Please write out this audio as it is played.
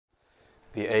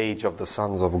the age of the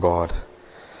sons of God.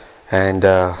 And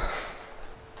I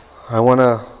want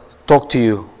to talk to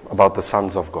you about the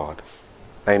sons of God.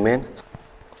 Amen.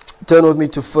 Turn with me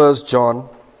to 1 John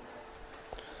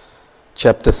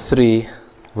chapter 3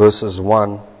 verses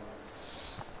 1.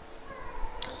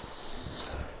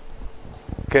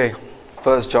 Okay,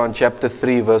 1 John chapter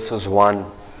 3 verses 1.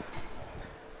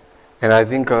 And I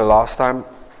think the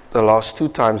last two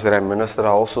times that I ministered, I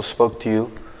also spoke to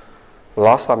you. The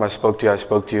last time I spoke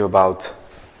to you about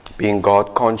being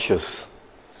God conscious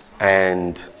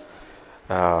and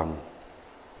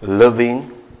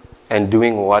living and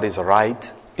doing what is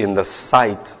right in the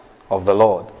sight of the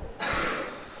Lord.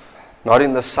 Not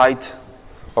in the sight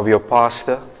of your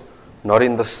pastor, not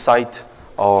in the sight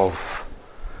of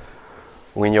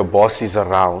when your boss is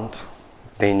around,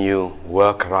 then you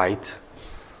work right.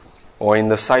 Or in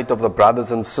the sight of the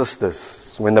brothers and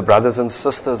sisters. When the brothers and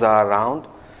sisters are around,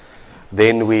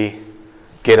 then we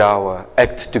get our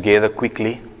act together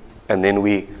quickly, and then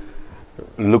we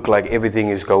look like everything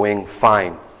is going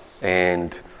fine,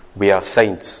 and we are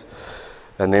saints.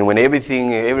 And then when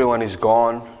everyone is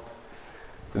gone,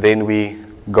 then we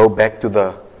go back to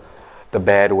the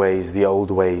bad ways, the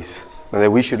old ways. And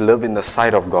that we should live in the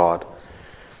sight of God.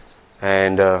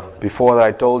 And before that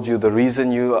I told you the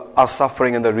reason you are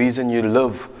suffering and the reason you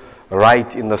live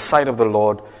right in the sight of the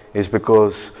Lord is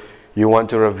because you want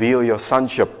to reveal your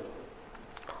sonship.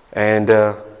 And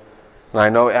I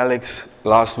know Alex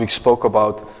last week spoke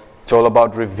about, it's all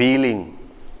about revealing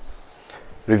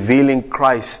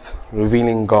Christ,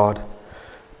 revealing God,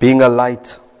 being a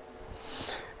light.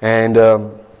 And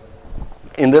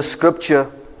in this scripture,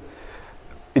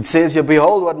 it says here,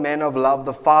 behold what manner of love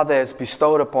the Father has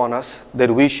bestowed upon us,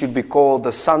 that we should be called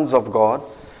the sons of God.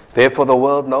 Therefore the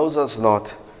world knows us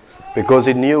not, because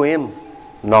it knew Him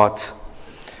not.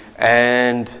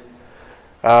 And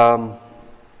what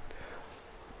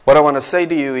I want to say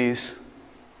to you is,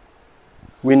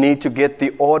 we need to get the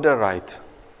order right.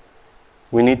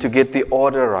 We need to get the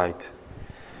order right.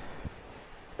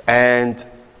 And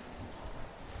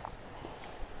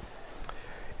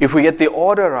if we get the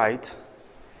order right,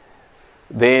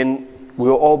 then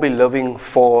we'll all be living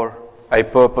for a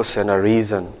purpose and a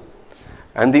reason.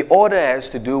 And the order has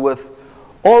to do with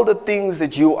all the things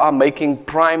that you are making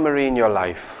primary in your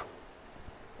life.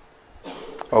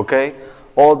 Okay?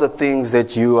 All the things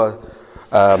that you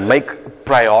make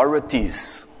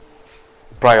priorities.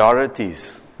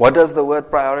 Priorities. What does the word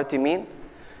priority mean?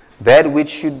 That which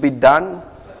should be done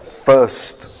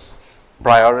first.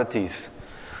 Priorities.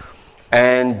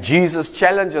 And Jesus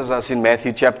challenges us in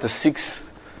Matthew chapter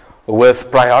 6 with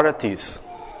priorities.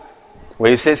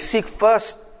 Where He says, seek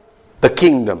first the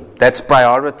kingdom. That's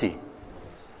priority.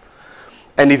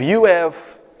 And if you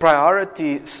have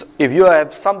priorities, if you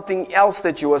have something else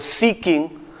that you are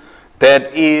seeking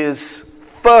that is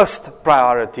first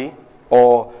priority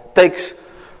or takes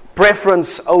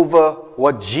preference over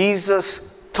what Jesus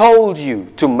told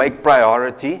you to make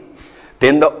priority,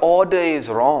 then the order is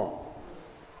wrong.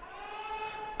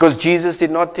 Because Jesus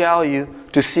did not tell you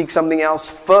to seek something else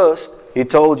first. He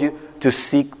told you to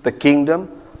seek the kingdom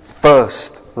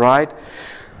first, right?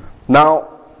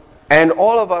 Now, and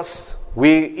all of us,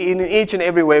 we in each and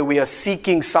every way we are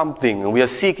seeking something, and we are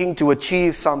seeking to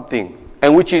achieve something,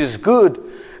 and which is good.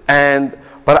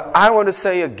 But I want to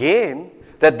say again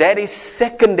that is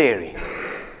secondary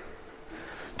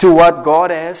to what God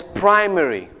has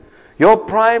primary. Your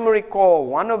primary call,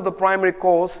 one of the primary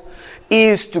calls,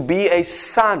 is to be a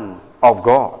son of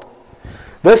God.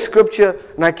 This scripture,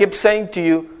 and I kept saying to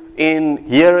you in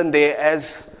here and there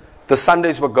as the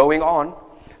Sundays were going on,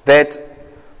 that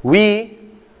we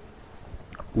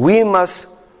must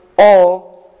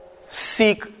all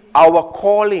seek our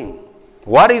calling.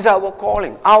 What is our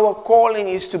calling? Our calling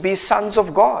is to be sons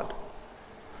of God.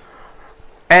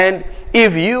 And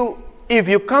if you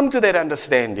come to that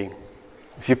understanding,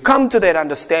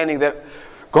 that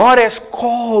God has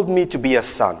called me to be a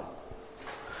son.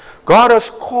 God has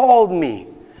called me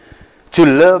to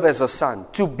live as a son,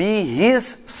 to be His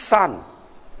son.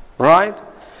 Right?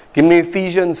 Give me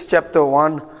Ephesians chapter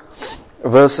 1,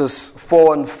 verses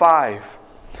 4 and 5.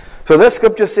 So this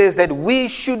scripture says that we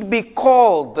should be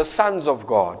called the sons of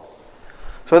God.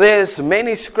 So there's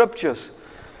many scriptures.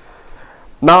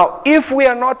 Now, if we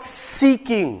are not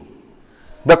seeking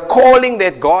the calling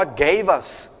that God gave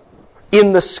us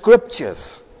in the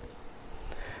scriptures,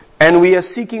 and we are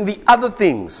seeking the other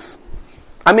things.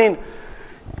 I mean,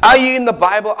 are you in the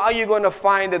Bible? Are you going to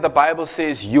find that the Bible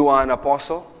says you are an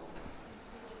apostle?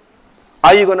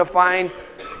 Are you going to find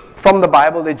from the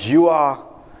Bible that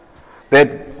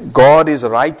God is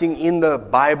writing in the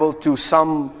Bible to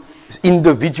some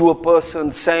individual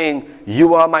person saying,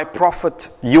 you are my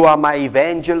prophet, you are my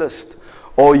evangelist,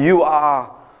 or you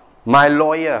are my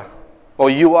lawyer, or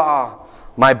you are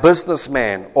my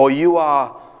businessman, or you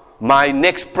are my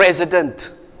next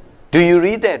president. Do you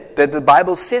read that? That the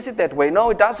Bible says it that way? No,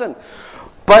 it doesn't.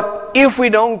 But if we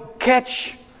don't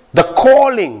catch the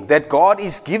calling that God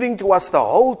is giving to us the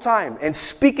whole time and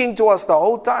speaking to us the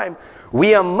whole time,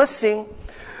 we are missing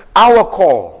our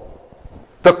call.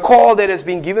 The call that has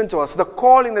been given to us, the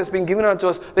calling that's been given unto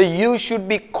us, that you should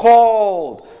be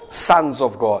called sons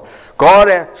of God. God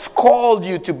has called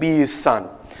you to be His son.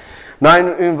 Now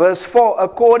in verse 4,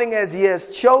 according as He has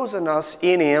chosen us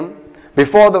in Him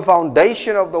before the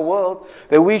foundation of the world,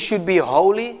 that we should be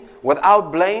holy,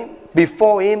 without blame,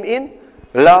 before Him in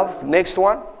love. Next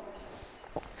one.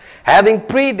 Having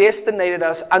predestinated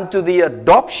us unto the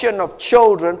adoption of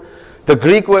children. The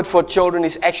Greek word for children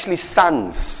is actually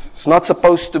sons. It's not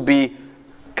supposed to be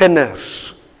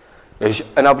kinders. In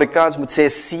Afrikaans moet sê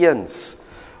seuns.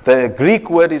 The Greek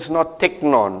word is not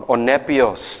teknon or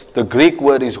nepios. The Greek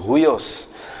word is huios,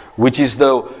 which is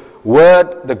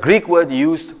the Greek word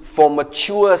used for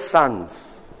mature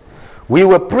sons. We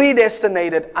were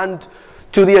predestinated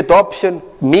unto the adoption,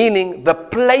 meaning the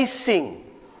placing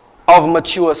of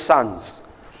mature sons.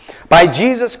 By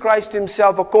Jesus Christ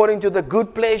Himself, according to the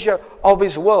good pleasure of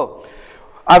His will.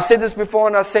 I've said this before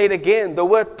and I'll say it again. The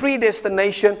word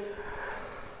predestination,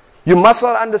 you must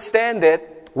not understand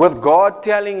that with God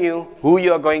telling you who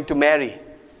you are going to marry.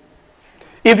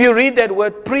 If you read that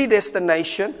word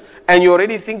predestination and you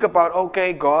already think about,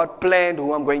 okay, God planned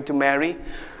who I'm going to marry.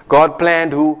 God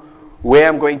planned where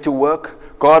I'm going to work.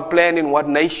 God planned in what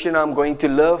nation I'm going to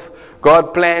live.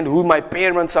 God planned who my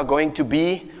parents are going to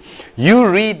be. You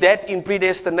read that in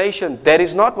predestination. That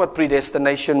is not what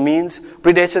predestination means.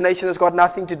 Predestination has got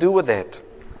nothing to do with that.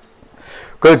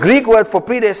 The Greek word for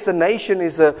predestination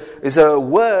is a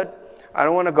word. I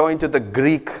don't want to go into the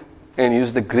Greek and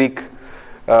use the Greek.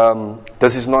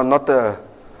 This is not a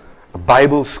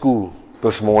Bible school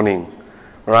this morning,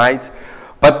 right?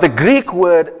 But the Greek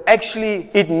word actually,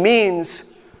 it means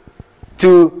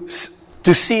to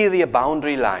see the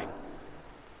boundary line.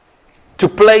 To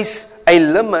place a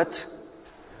limit,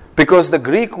 because the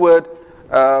Greek word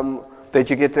that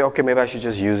you get there, okay, maybe I should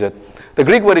just use it. The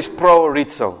Greek word is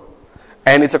pro-orizo.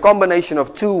 And it's a combination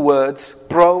of two words,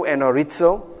 pro and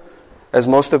orizo, as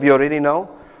most of you already know.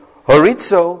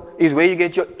 Horizo is where you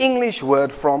get your English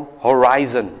word from,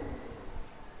 horizon.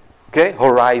 Okay,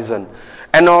 horizon.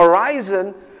 And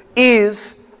horizon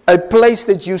is a place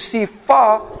that you see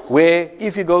far, where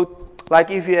if you go,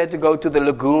 like if you had to go to the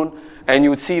lagoon, and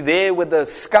you would see there where the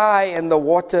sky and the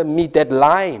water meet, that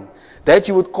line, that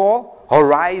you would call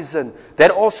horizon.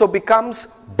 That also becomes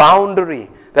boundary.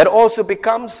 That also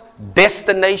becomes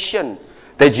destination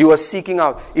that you are seeking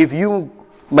out. If you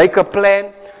make a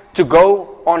plan to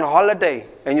go on holiday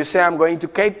and you say, I'm going to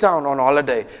Cape Town on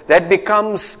holiday, that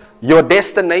becomes your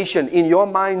destination in your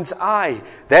mind's eye.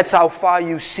 That's how far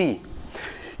you see.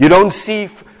 You don't see,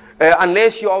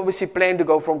 unless you obviously plan to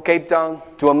go from Cape Town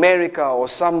to America or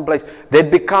someplace, that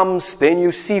becomes, then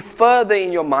you see further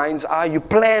in your mind's eye, you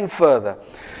plan further.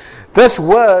 This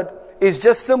word is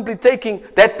just simply taking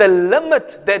that the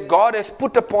limit that God has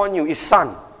put upon you is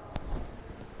sun.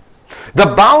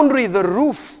 The boundary, the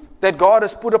roof that God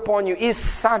has put upon you is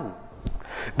sun.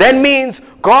 That means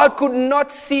God could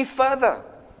not see further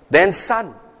than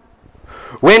sun.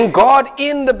 When God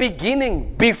in the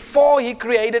beginning, before He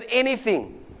created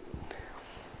anything,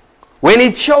 when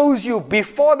He chose you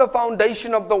before the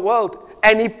foundation of the world,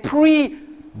 and He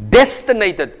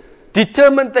predestinated,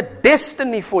 determined the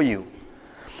destiny for you,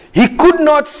 He could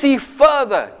not see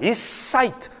further. His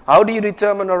sight. How do you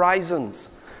determine horizons?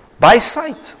 By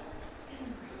sight.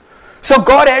 So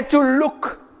God had to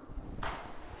look.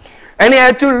 And He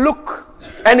had to look.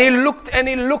 And He looked and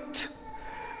He looked.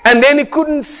 And then He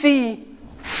couldn't see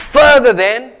further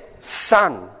than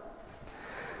sun.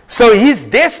 So His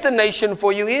destination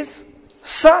for you is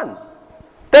sun.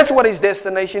 That's what His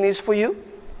destination is for you.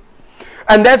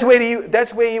 And that's where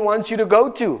He wants you to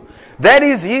go to. That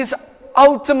is His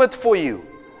ultimate for you.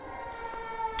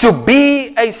 To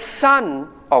be a son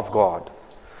of God.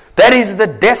 That is the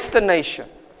destination.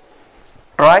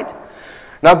 Alright?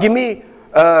 Now give me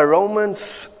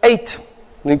Romans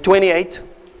 8:28.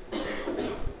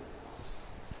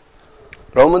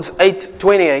 Romans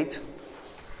 8:28.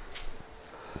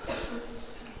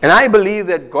 And I believe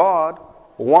that God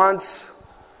wants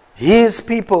His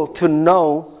people to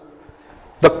know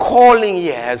the calling He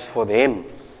has for them.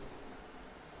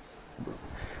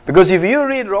 Because if you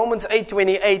read Romans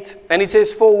 8:28, and it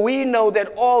says, "For we know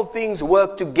that all things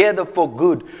work together for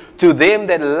good to them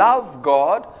that love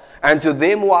God and to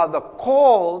them who are the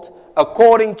called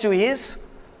according to His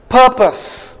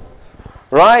purpose."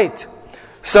 Right?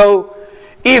 So,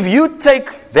 if you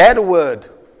take that word,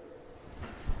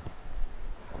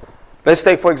 let's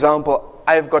take for example,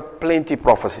 I've got plenty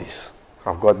prophecies.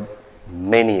 I've got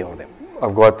many of them.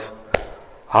 I've got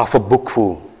half a book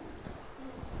full.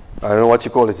 I don't know what you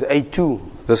call it. It's A2,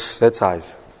 that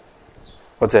size.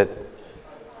 What's that?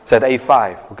 It's at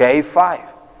A5. Okay, A5.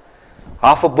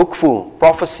 Half a book full.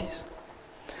 Prophecies.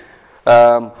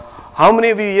 How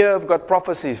many of you here have got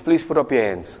prophecies? Please put up your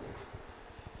hands.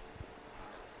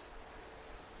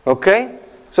 Okay?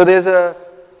 So there's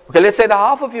let's say the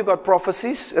half of you got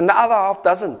prophecies and the other half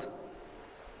doesn't.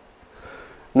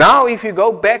 Now if you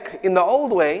go back in the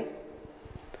old way,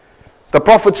 the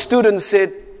prophet stood and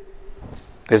said,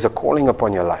 "There's a calling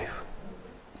upon your life."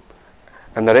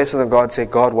 And the rest of the God said,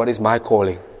 "God, what is my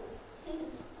calling?"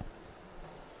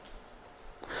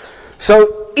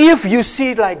 So if you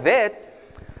see it like that,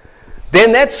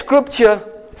 then that scripture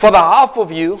for the half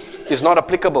of you is not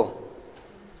applicable.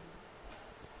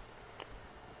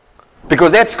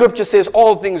 Because that scripture says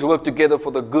all things work together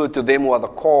for the good to them who are the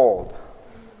called.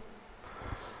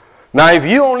 Now if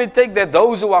you only take that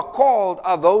those who are called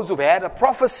are those who've had a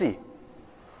prophecy,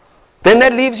 then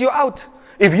that leaves you out.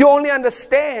 If you only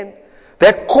understand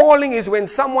that calling is when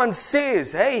someone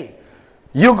says, "Hey,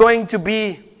 you're going to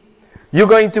be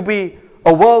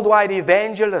a worldwide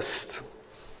evangelist.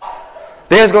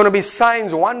 There's going to be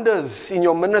signs, wonders in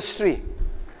your ministry."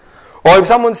 Or if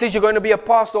someone says you're going to be a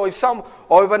pastor, or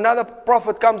if another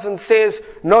prophet comes and says,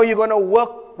 "No, you're going to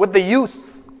work with the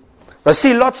youth. I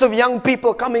see lots of young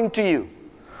people coming to you."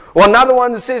 Or another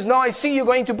one says, "No, I see you're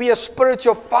going to be a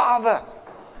spiritual father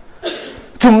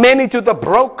to many, to the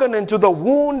broken and to the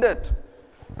wounded."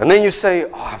 And then you say,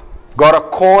 "Oh, I've got a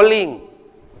calling."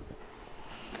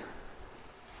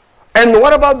 And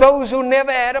what about those who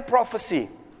never had a prophecy?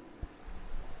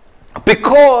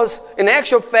 Because in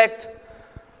actual fact,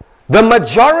 the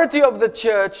majority of the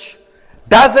church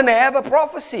doesn't have a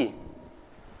prophecy.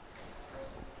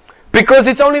 Because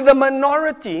it's only the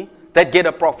minority that get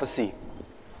a prophecy.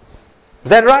 Is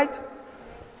that right?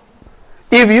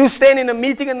 If you stand in a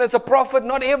meeting and there's a prophet,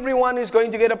 not everyone is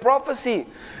going to get a prophecy.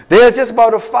 There's just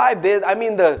about a 5.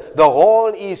 The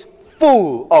hall is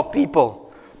full of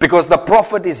people because the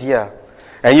prophet is here.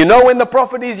 And you know when the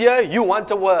prophet is here, you want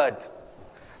a word.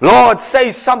 "Lord,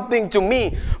 say something to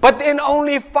me." But then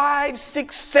only 5,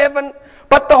 6, 7,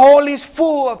 but the hall is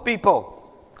full of people.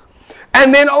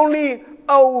 And then only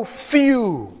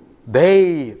few,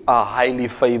 they are highly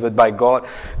favored by God.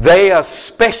 They are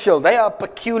special. They are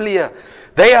peculiar.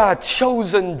 They are a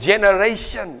chosen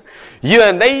generation.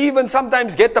 And they even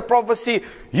sometimes get the prophecy,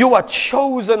 "You are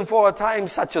chosen for a time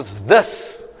such as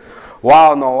this."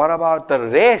 Wow, no, what about the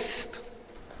rest?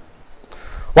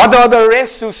 What are the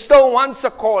rest who still wants a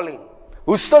calling?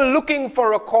 Who's still looking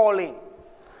for a calling?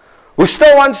 Who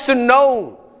still wants to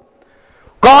know,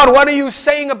 "God, what are you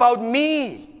saying about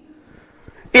me?"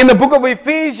 In the book of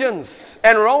Ephesians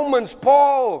and Romans,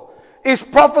 Paul is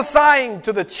prophesying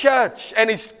to the church and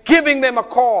is giving them a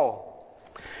call.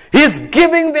 He's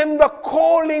giving them the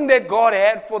calling that God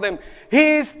had for them.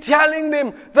 He is telling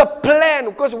them the plan.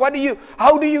 Because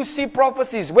how do you see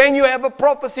prophecies? When you have a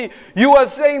prophecy, you are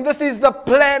saying, "This is the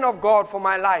plan of God for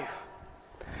my life."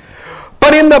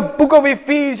 But in the book of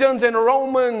Ephesians and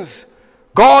Romans,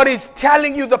 God is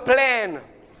telling you the plan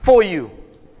for you.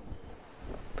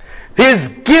 He's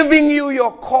giving you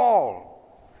your call.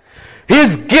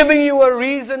 He's giving you a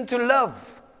reason to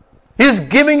love. He's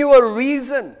giving you a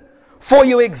reason for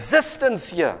your existence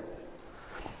here.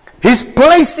 He's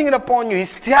placing it upon you.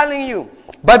 He's telling you.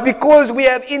 But because we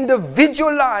have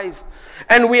individualized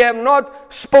and we have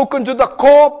not spoken to the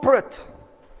corporate,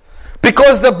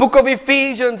 because the book of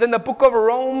Ephesians and the book of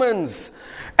Romans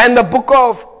and the book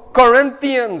of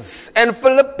Corinthians and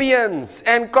Philippians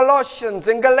and Colossians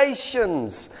and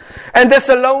Galatians and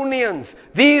Thessalonians,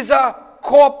 these are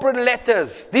corporate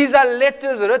letters. These are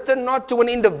letters written not to an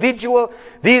individual.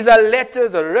 These are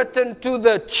letters written to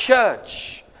the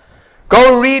church.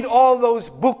 Go read all those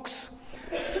books.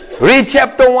 Read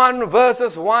chapter 1,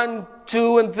 verses 1,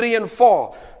 2, and 3, and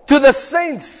 4. To the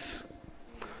saints.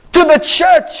 To the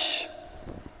church.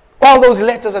 All those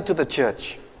letters are to the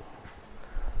church.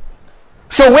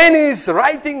 So when he's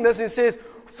writing this, he says,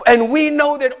 "And we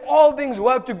know that all things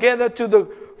work together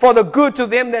for the good to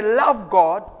them that love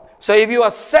God." So if you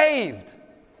are saved,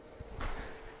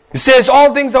 he says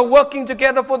all things are working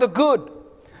together for the good.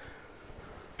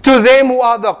 To them who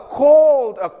are the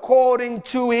called according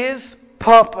to His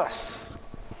purpose.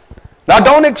 Now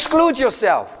don't exclude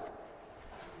yourself.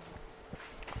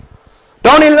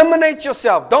 Don't eliminate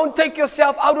yourself. Don't take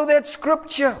yourself out of that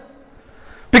scripture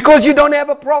because you don't have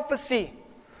a prophecy.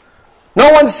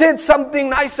 No one said something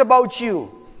nice about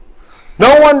you.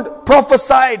 No one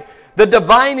prophesied the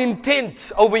divine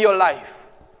intent over your life.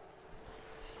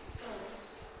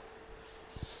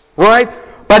 Right?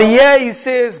 But here he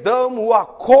says, them who are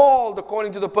called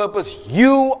according to the purpose.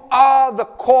 You are the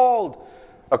called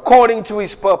according to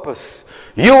His purpose.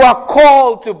 You are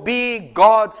called to be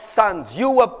God's sons. You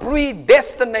were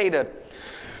predestinated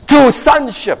to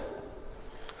sonship,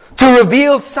 to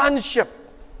reveal sonship,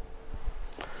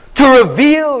 to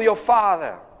reveal your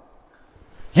Father.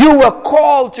 You were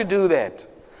called to do that.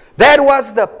 That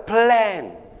was the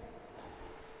plan.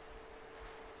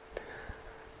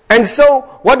 And so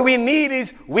what we need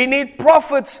is, we need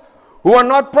prophets who are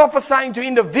not prophesying to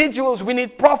individuals. We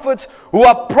need prophets who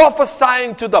are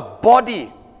prophesying to the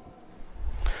body.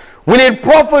 We need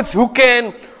prophets who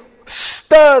can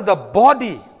stir the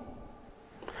body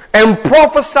and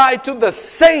prophesy to the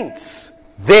saints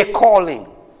their calling.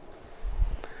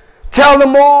 Tell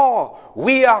them all,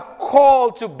 we are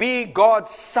called to be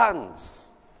God's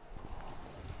sons.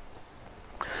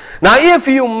 Now if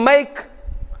you make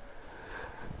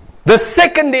the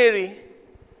secondary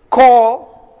call,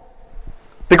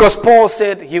 because Paul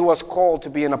said he was called to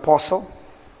be an apostle,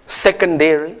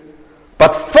 secondary.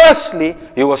 But firstly,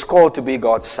 he was called to be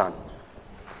God's son.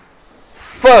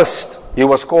 First, he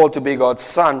was called to be God's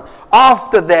son.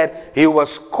 After that, he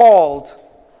was called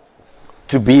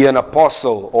to be an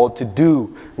apostle or to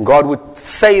do. God would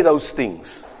say those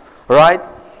things. Right?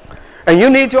 And you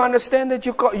need to understand that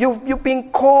you've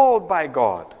been called by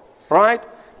God. Right?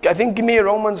 I think give me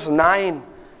Romans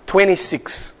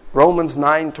 9:26. Romans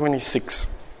 9:26.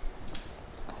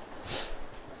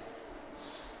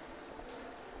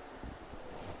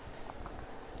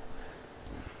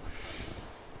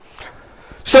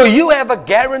 So you have a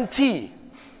guarantee.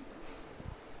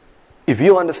 If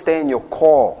you understand your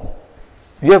call,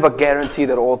 you have a guarantee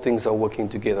that all things are working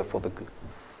together for the good.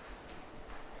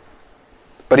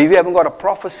 But if you haven't got a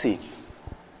prophecy,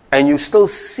 and you still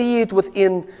see it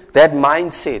within that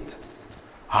mindset,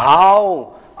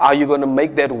 how are you going to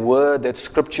make that word, that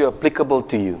scripture applicable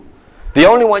to you? The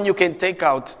only one you can take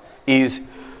out is,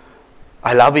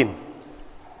 I love Him.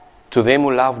 To them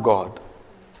who love God.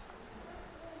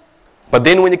 But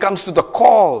then when it comes to the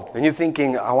called, then you're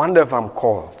thinking, I wonder if I'm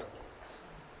called.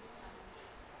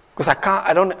 Because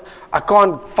I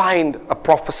can't find a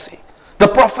prophecy. The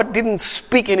prophet didn't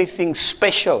speak anything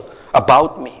special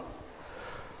about me.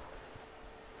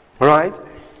 Right?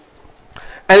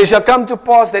 And it shall come to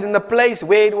pass that in the place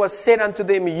where it was said unto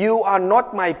them, you are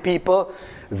not my people,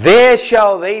 there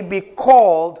shall they be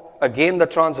called. Again, the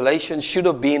translation should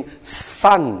have been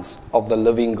sons of the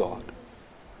living God.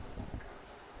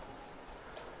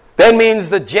 That means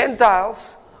the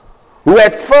Gentiles, who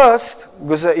at first,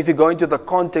 because if you go into the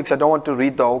context, I don't want to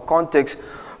read the whole context,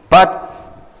 but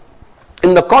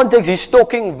in the context he's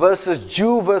talking versus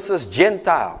Jew versus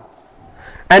Gentile.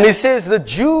 And he says the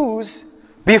Jews,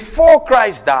 before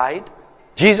Christ died,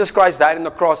 Jesus Christ died on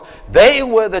the cross, they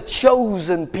were the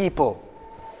chosen people.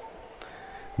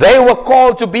 They were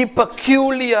called to be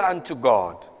peculiar unto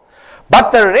God.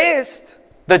 But the rest,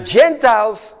 the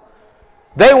Gentiles,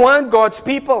 they weren't God's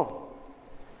people.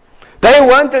 They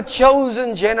weren't a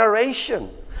chosen generation.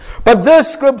 But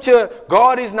this scripture,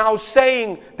 God is now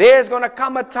saying, there's going to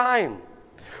come a time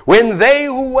when they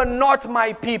who were not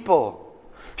my people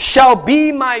shall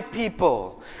be my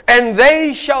people, and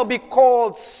they shall be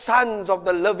called sons of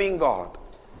the living God.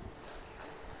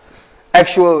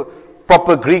 Actual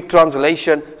proper Greek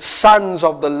translation, sons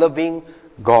of the living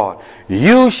God.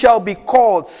 You shall be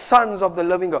called sons of the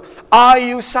living God. Are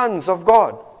you sons of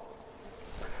God?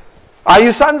 Are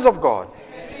you sons of God?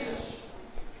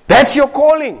 That's your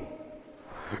calling.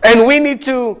 And we need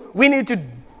to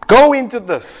go into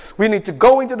this. We need to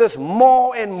go into this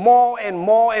more and more and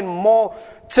more and more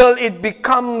till it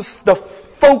becomes the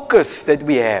focus that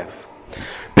we have.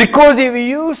 Because if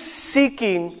you're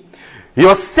seeking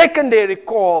your secondary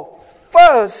call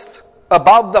first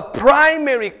above the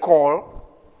primary call,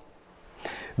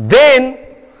 then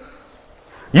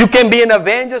you can be an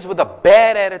evangelist with a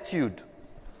bad attitude.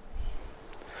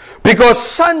 Because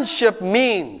sonship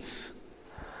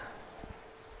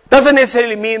doesn't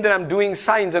necessarily mean that I'm doing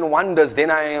signs and wonders, then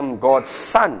I am God's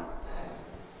son.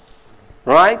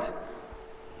 Right?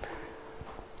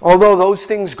 Although those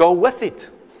things go with it.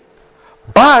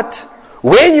 But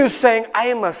When you're saying, I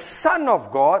am a son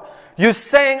of God, you're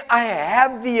saying, I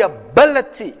have the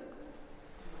ability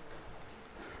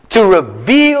to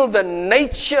reveal the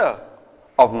nature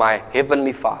of my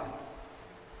Heavenly Father.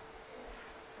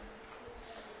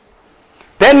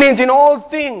 That means in all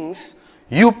things,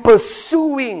 you're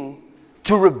pursuing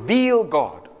to reveal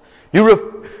God.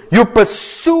 You're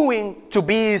pursuing to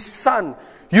be His son.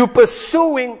 You're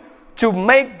pursuing to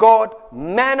make God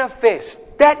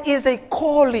manifest. That is a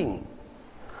calling.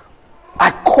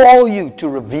 I call you to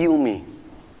reveal me.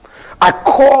 I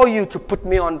call you to put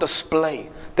me on display.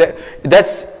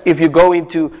 That's if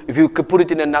you could put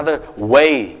it in another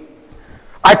way.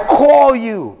 I call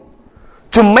you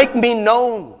to make me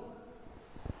known.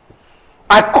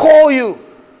 I call you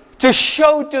to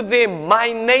show to them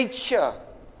my nature.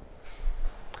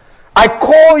 I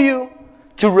call you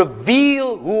to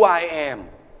reveal who I am.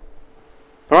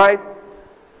 Right?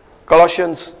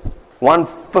 Colossians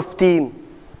 1:15.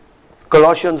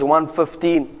 Colossians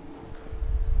 1:15.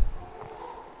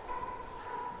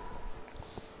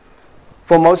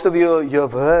 For most of you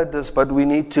have heard this, but we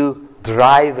need to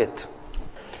drive it.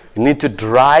 You need to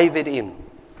drive it in.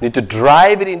 You need to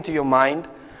drive it into your mind.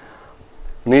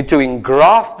 You need to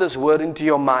engraft this word into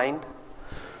your mind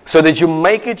so that you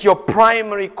make it your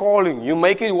primary calling. You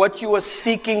make it what you are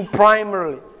seeking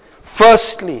primarily.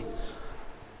 Firstly,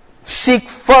 seek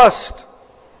first.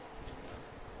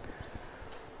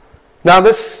 Now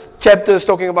this chapter is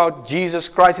talking about Jesus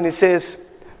Christ, and it says,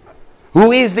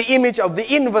 who is the image of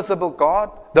the invisible God,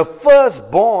 the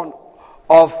firstborn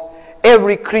of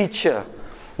every creature.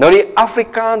 Nou die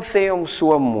Afrikaans sê hom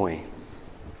so mooi.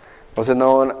 Ons het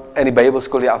nou in die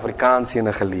Bybelskool die Afrikaans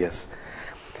ene gelees.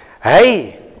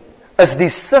 Hy is die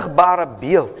sigbare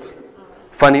beeld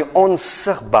van die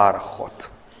onsigbare God.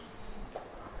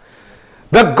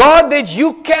 The God that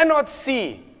you cannot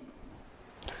see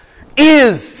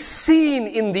is seen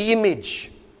in the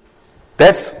image.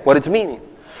 That's what it's meaning.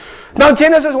 Now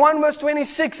Genesis 1 verse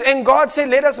 26, and God said,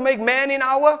 let us make man in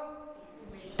our.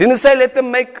 Didn't say let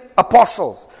them make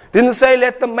apostles. Didn't say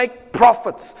let them make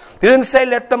prophets. Didn't say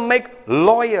let them make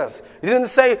lawyers. He didn't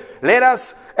say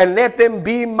let them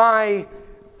be my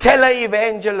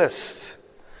televangelists.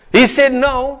 He said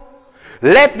no,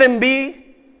 let them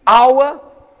be our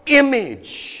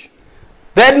image.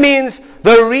 That means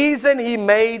the reason He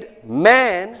made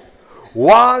man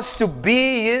was to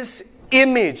be His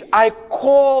image. I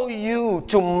call you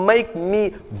to make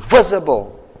me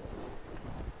visible.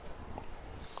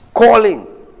 Calling.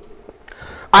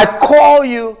 I call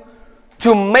you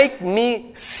to make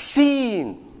me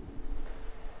seen.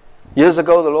 Years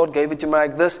ago, the Lord gave it to me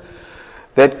like this,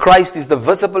 that Christ is the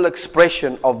visible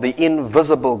expression of the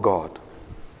invisible God.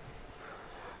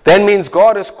 That means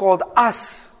God has called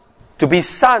us to be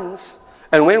sons.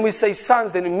 And when we say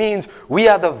sons, then it means we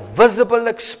are the visible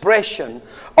expression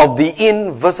of the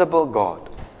invisible God.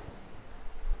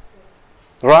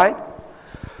 Right?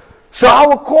 So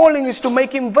our calling is to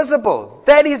make Him visible.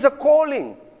 That is a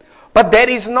calling. But that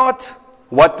is not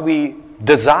what we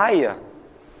desire.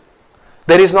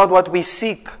 That is not what we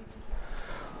seek.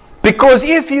 Because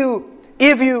if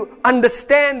you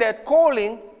understand that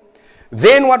calling,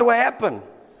 then what will happen?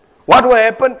 What will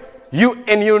happen?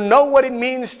 You know what it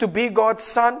means to be God's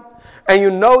son. And you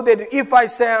know that if I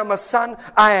say I'm a son,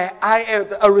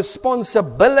 a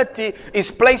responsibility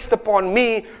is placed upon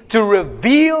me to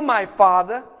reveal my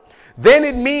Father. Then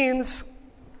it means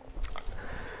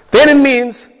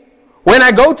when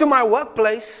I go to my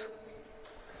workplace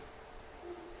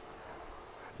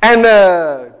and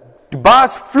the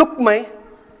boss vloek me,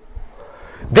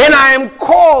 then I am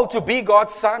called to be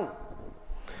God's son.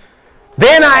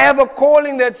 Then I have a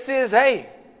calling that says, hey,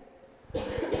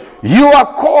 you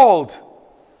are called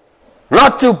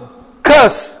not to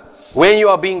curse when you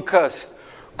are being cursed.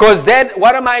 Because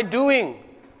what am I doing?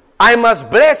 I must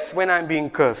bless when I'm being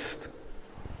cursed.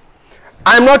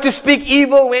 I'm not to speak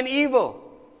evil when evil.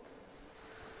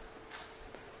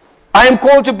 I am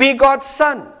called to be God's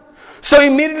son. So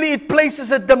immediately it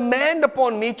places a demand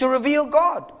upon me to reveal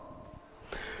God.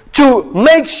 To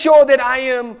make sure that I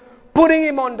am putting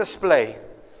Him on display.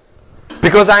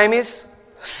 Because I am His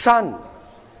son.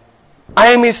 I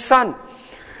am His son.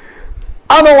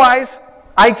 Otherwise,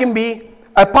 I can be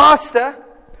a pastor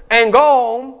and go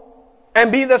home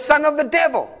and be the son of the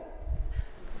devil.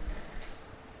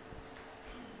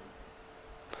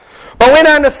 But when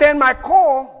I understand my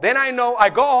call, then I know I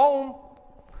go home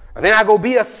and then I go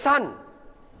be a son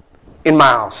in my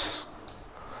house.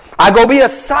 I go be a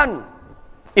son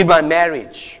in my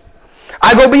marriage.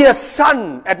 I go be a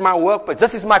son at my workplace.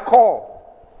 This is my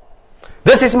call.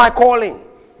 This is my calling.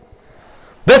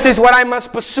 This is what I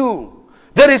must pursue.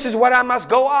 This is what I must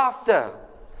go after.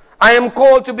 I am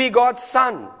called to be God's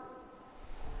son.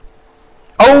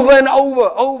 Over and over,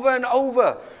 over and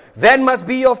over. That must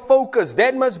be your focus.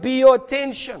 That must be your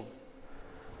attention.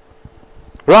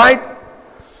 Right?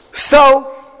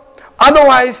 So,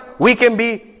 otherwise, we can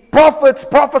be prophets,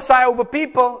 prophesy over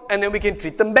people, and then we can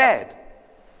treat them bad.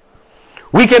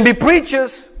 We can be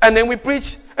preachers, and then we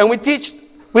preach and we teach,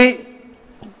 we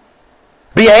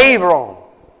behave wrong.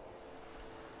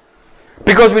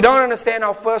 Because we don't understand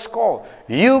our first call.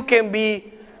 You can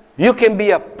be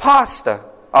a pastor.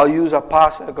 I'll use a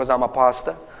pastor because I'm a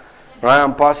pastor. Right?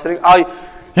 I'm pastoring.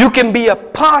 You can be a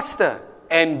pastor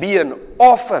and be an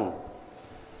orphan.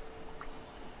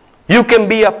 You can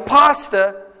be a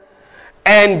pastor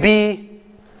and be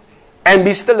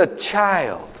still a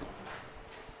child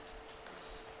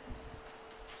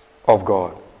of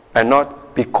God and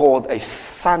not be called a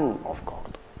son of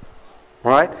God.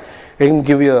 Right? I can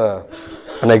give you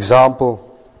an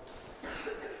example.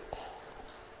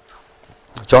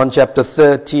 John chapter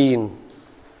 13.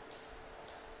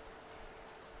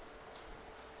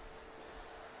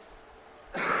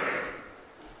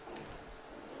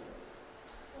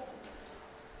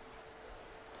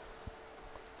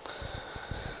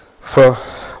 For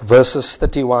verses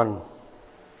 31.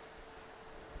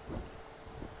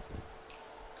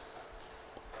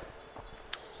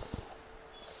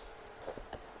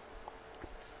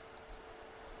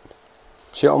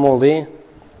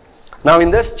 Now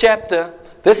in this chapter,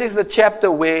 this is the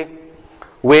chapter where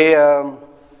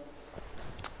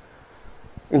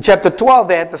in chapter 12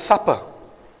 they had the supper.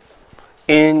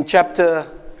 In chapter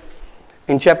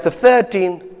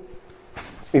 13,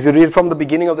 if you read from the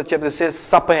beginning of the chapter, it says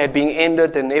supper had been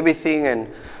ended and everything.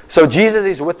 And so Jesus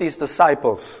is with his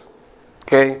disciples.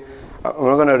 Okay? I'm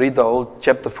not going to read the whole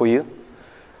chapter for you.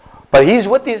 But he's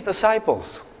with his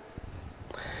disciples.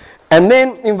 And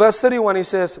then in verse 31 he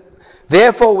says,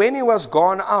 therefore when he was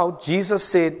gone out, Jesus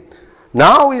said,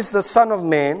 now is the Son of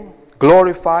Man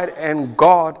glorified, and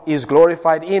God is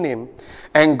glorified in him.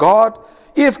 And God,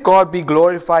 if God be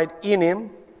glorified in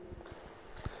him,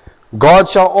 God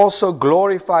shall also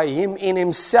glorify him in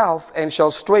himself, and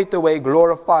shall straightway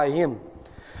glorify him.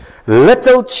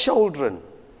 Little children,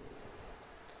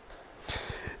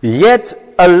 yet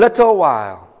a little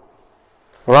while,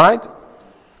 right?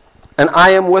 And I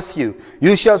am with you.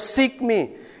 You shall seek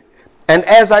me. And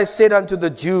as I said unto the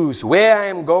Jews, where I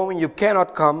am going, you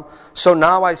cannot come. So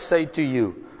now I say to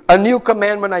you, a new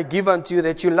commandment I give unto you,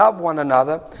 that you love one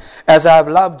another, as I have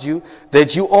loved you,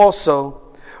 that you also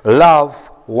love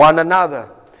one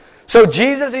another. So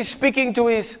Jesus is speaking to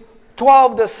his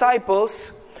 12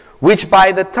 disciples, which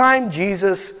by the time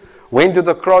Jesus went to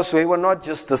the cross, they were not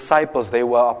just disciples, they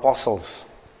were apostles.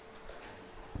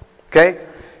 Okay?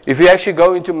 If you actually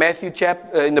go into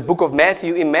in the book of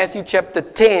Matthew, in Matthew chapter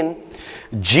 10,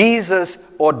 Jesus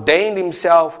ordained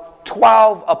himself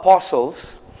 12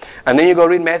 apostles. And then you go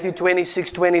read Matthew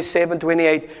 26, 27,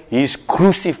 28, he's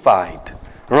crucified.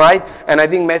 Right? And I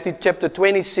think Matthew chapter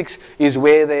 26 is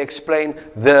where they explain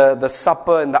the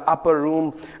supper in the upper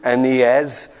room, and he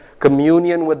has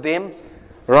communion with them.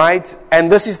 Right?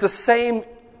 And this is the same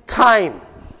time,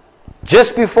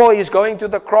 just before he's going to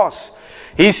the cross.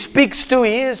 He speaks to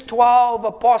his 12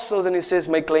 apostles and he says,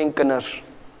 my klein kinders.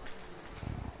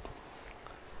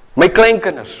 My klein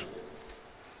kinders.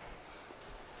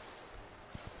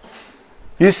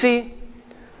 You see,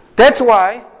 that's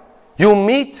why you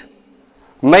meet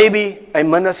maybe a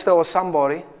minister or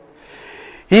somebody.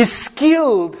 He's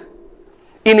skilled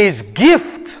in his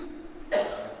gift,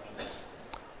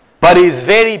 but he's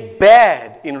very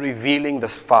bad in revealing the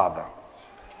Father.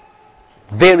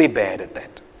 Very bad at that.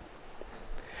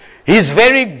 He's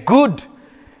very good.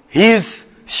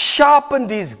 He's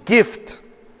sharpened his gift.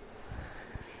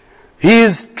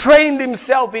 He's trained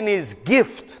himself in his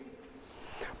gift.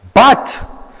 But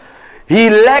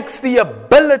he lacks the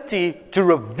ability to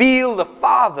reveal the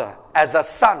Father as a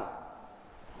son.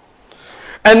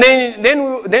 And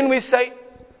then we say,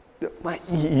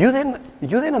 you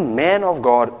then a man of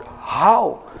God,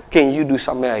 how can you do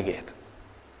something like that?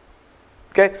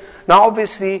 Okay? Now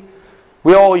obviously,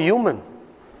 we're all human.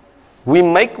 We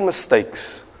make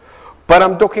mistakes. But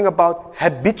I'm talking about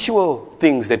habitual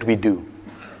things that we do.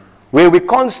 Where we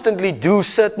constantly do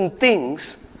certain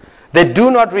things that do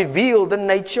not reveal the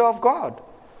nature of God.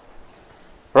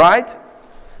 Right?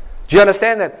 Do you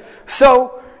understand that?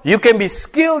 So, you can be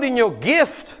skilled in your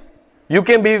gift. You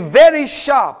can be very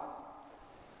sharp.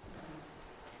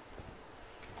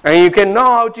 And you can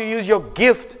know how to use your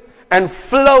gift and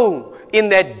flow in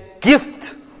that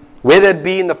gift. Whether it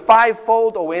be in the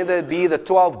fivefold or whether it be the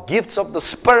 12 gifts of the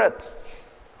Spirit.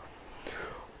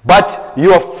 But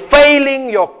you are failing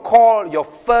your call, your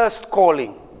first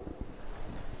calling.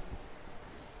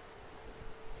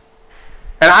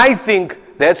 And I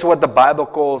think that's what the Bible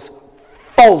calls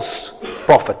false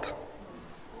prophet.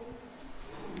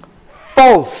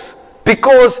 False.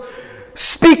 Because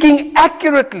speaking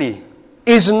accurately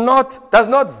does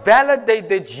not validate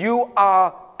that you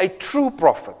are a true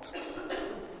prophet,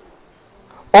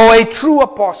 or a true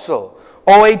apostle,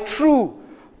 or a true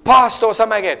pastor, or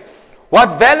something like that.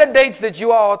 What validates that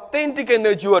you are authentic and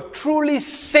that you are truly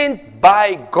sent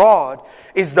by God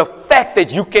is the fact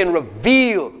that you can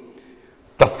reveal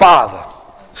the Father,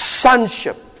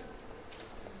 sonship.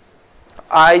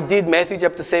 I did Matthew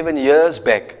chapter 7 years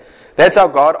back. That's how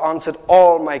God answered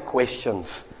all my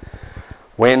questions.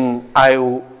 When I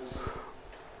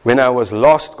was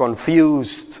lost,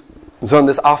 confused, so on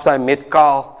this after I met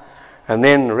Carl, and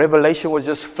then revelation was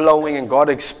just flowing, and God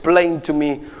explained to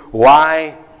me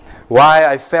why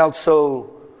I felt so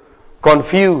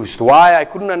confused, why I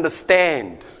couldn't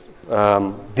understand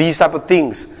these type of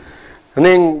things. And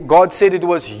then God said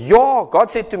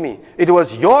to me, it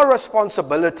was your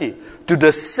responsibility to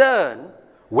discern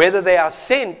whether they are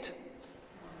sent.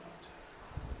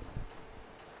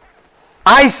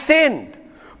 I send,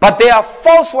 but there are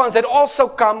false ones that also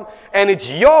come, and it's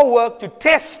your work to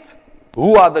test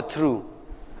who are the true.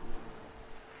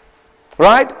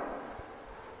 Right?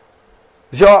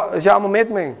 Is jy almal met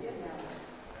my?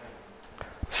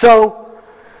 So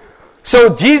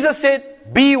Jesus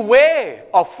said, beware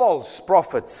of false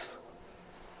prophets.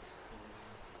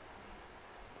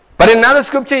 But in another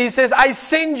scripture he says, I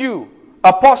send you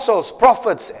apostles,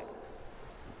 prophets,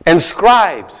 and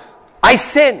scribes. I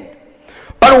send.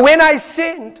 But when I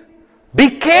send,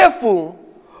 be careful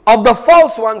of the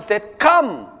false ones that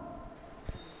come.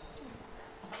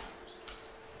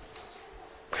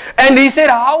 And he said,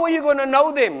 how are you going to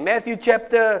know them? Matthew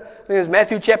chapter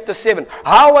 7.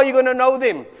 How are you going to know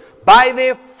them? By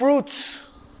their fruits,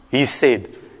 he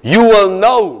said. You will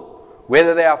know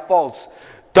whether they are false.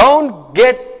 Don't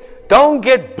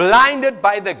get blinded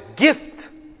by the gift.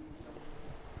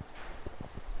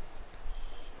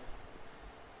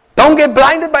 Don't get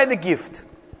blinded by the gift.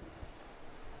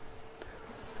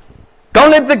 Don't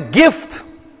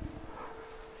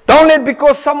let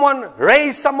because someone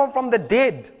raised someone from the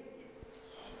dead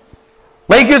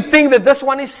make you think that this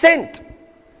one is sent.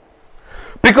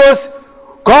 Because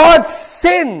God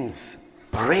sends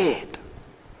bread.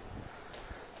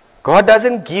 God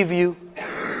doesn't give you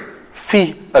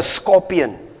a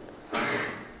scorpion.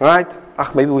 Right?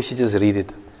 Maybe we should just read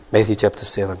it. Matthew chapter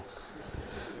 7.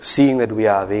 Seeing that we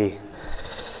are there.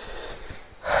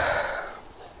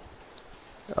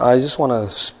 I just want to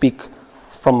speak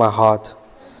from my heart.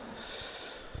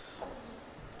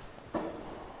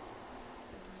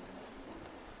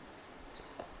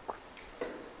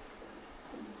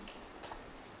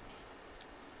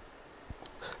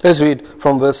 Let's read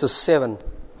from verses 7.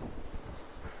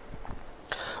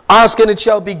 Ask and it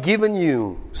shall be given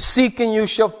you. Seek and you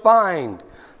shall find.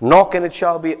 Knock and it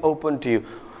shall be opened to you.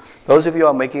 Those of you who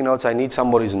are making notes, I need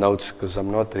somebody's notes because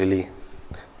I'm not really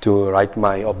to write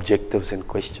my objectives and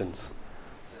questions.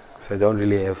 Because I don't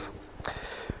really have.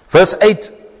 Verse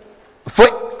 8.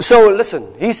 So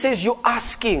listen, he says you're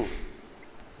asking.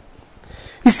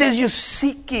 He says you're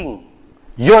seeking.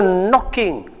 You're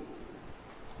knocking.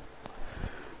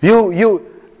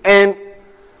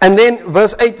 And then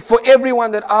verse 8, for everyone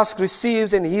that asks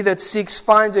receives, and he that seeks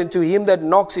finds, and to him that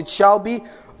knocks it shall be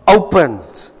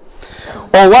opened.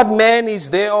 Or what man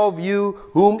is there of you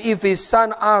whom if his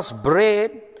son asks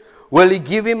bread, will he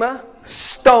give him a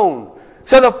stone?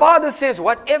 So the Father says,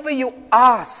 whatever you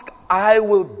ask, I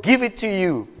will give it to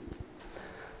you.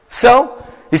 So,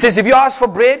 he says, if you ask for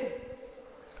bread,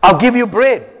 I'll give you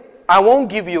bread. I won't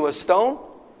give you a stone.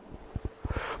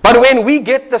 But when we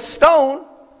get the stone,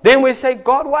 then we say,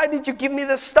 God, why did you give me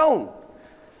the stone?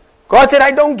 God said,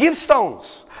 I don't give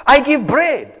stones. I give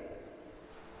bread.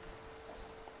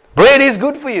 Bread is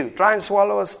good for you. Try and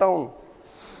swallow a stone.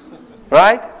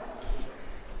 Right?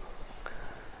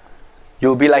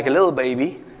 You'll be like a little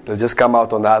baby. It'll just come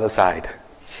out on the other side.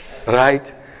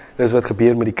 Right? That's what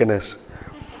gebeur met die kinders.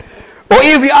 Or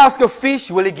if you ask a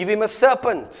fish, will he give him a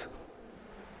serpent?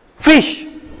 Fish.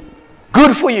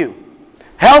 Good for you.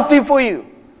 Healthy for you.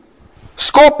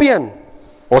 Scorpion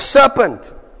or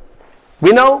serpent.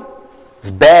 We know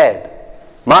it's bad.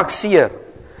 Maak seer.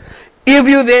 If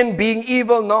you then, being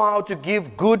evil, know how to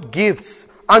give good gifts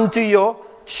unto your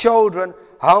children,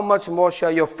 how much more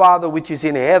shall your Father which is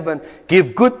in heaven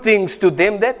give good things to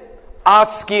them that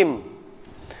ask him?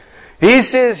 He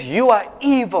says, you are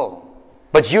evil,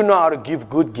 but you know how to give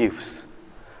good gifts.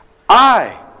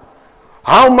 I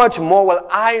how much more will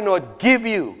I not give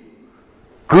you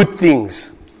good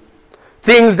things?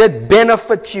 Things that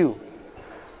benefit you.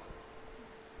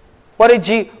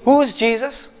 Who is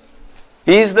Jesus?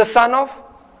 He is the Son of?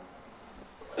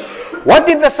 What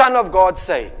did the Son of God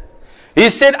say? He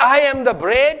said, I am the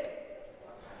bread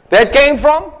that came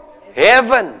from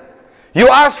heaven. You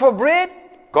ask for bread,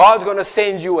 God's going to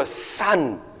send you a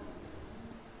son.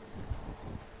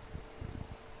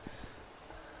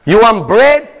 You want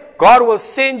bread, God will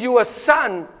send you a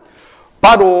son.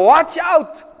 But watch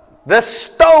out, the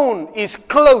stone is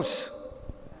close.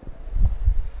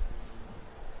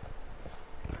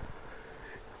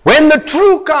 When the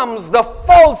true comes, the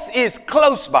false is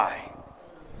close by.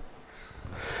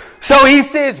 So he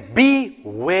says,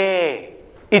 beware.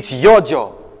 It's your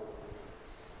job.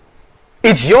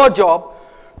 It's your job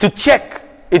to check.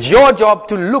 It's your job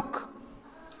to look.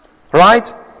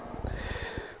 Right?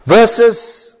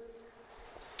 Verses,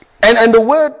 and the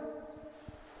word,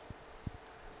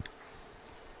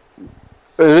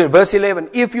 verse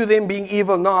 11, if you then being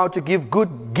evil know how to give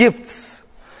good gifts.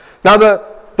 Now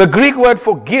the Greek word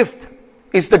for gift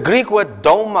is the Greek word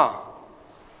doma.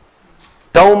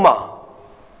 Doma.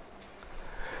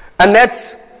 And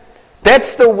that's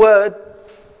the word,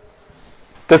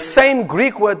 the same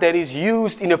Greek word that is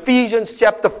used in Ephesians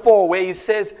chapter 4, where he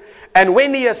says, and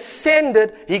when he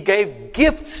ascended, he gave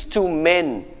gifts to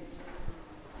men.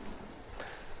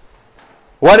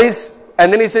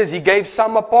 And then he says, he gave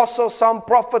some apostles, some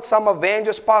prophets, some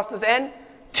evangelists, pastors, and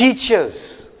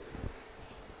teachers.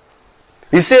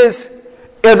 He says,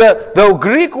 the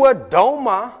Greek word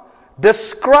doma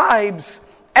describes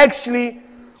actually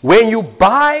when you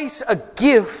buy a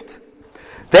gift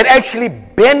that actually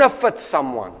benefits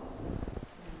someone.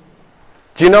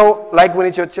 Do you know, like when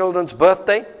it's your children's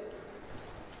birthday?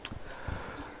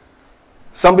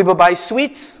 Some people buy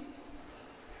sweets,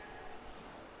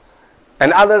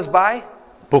 and others buy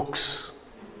books.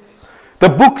 The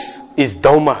books is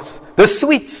domas. The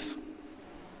sweets,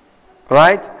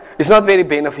 right? It's not very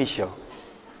beneficial,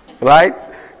 right?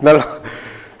 No,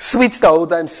 sweets the whole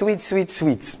time,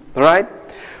 sweets, right?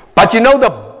 But you know, the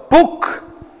book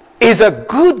is a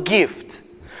good gift,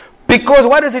 because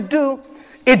what does it do?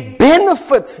 It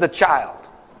benefits the child.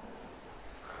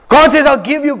 God says, I'll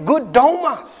give you good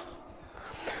domas.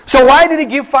 So why did he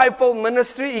give fivefold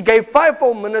ministry? He gave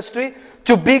fivefold ministry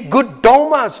to be good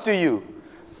domas to you.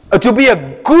 To be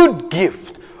a good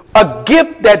gift. A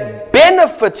gift that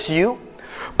benefits you.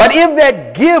 But if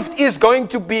that gift is going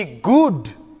to be good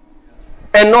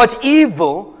and not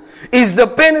evil, is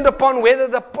dependent upon whether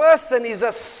the person is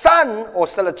a son or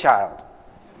still a child.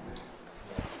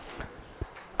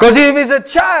 Because if he's a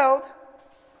child,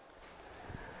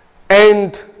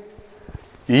 and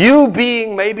you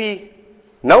being maybe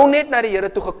nou net na die Here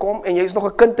toe gekom en jy's nog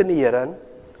 'n kind in die Here,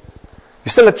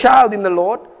 you're still a child in the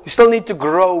Lord, you still need to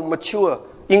grow, mature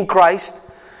in Christ,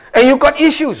 and you've got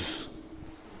issues.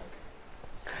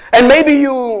 And maybe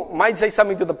you might say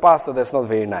something to the pastor that's not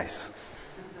very nice.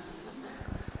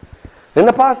 Then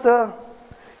the pastor,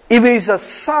 if he's a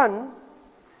son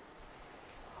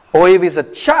or if he's a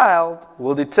child,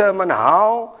 will determine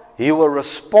how he will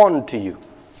respond to you.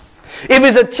 If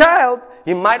he's a child,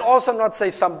 he might also not say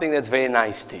something that's very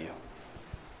nice to you.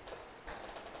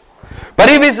 But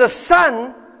if he's a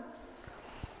son,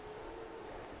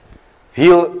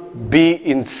 he'll be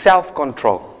in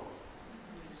self-control.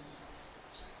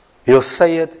 He'll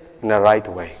say it in the right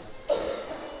way.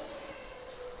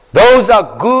 Those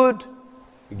are good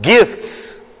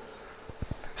gifts.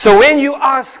 So when you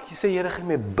ask, you say, Here, gee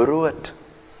my brood.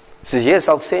 He says, yes,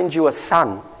 I'll send you a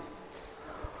son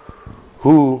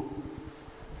who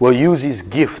will use his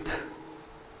gift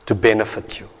to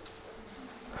benefit you.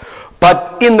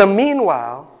 But in the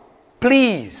meanwhile,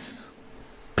 please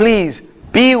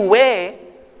beware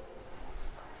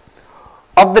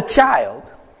of the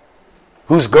child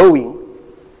who's going,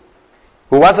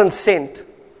 who wasn't sent,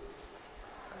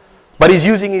 but is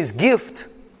using his gift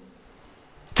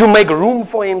to make room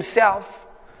for himself,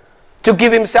 to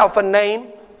give himself a name,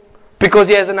 because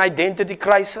he has an identity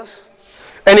crisis,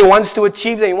 and he wants to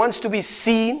achieve that, he wants to be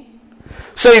seen.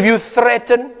 So if you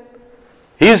threaten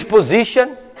his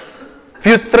position, if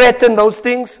you threaten those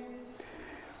things,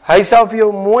 hy sal vir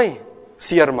jou mooi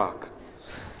seermaak.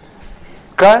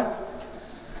 Okay?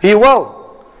 He will.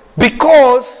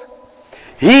 Because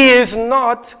he is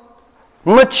not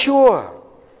mature.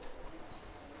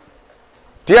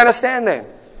 Do you understand that?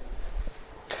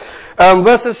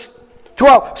 Verses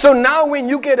 12. So now when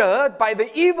you get hurt by the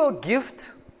evil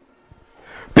gift,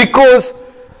 because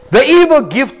the evil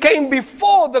gift came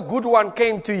before the good one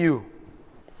came to you.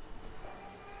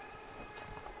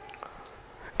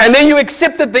 And then you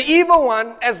accepted the evil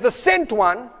one as the sent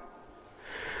one.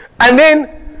 And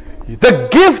then the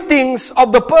giftings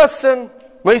of the person,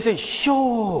 where you say,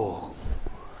 sure.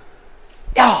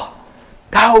 Ja,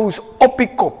 da's op die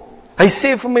kop. Hy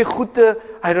sê vir my goeie,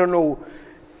 I don't know.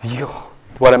 Ja,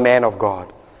 what a man of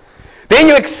God. Then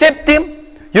you accept him,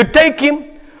 you take him,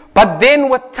 but then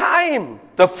with time,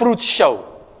 the fruits show.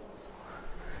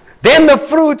 Then the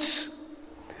fruits,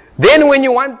 then when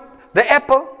you want the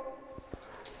apple,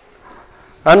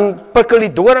 and pikkel die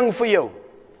doring vir jou.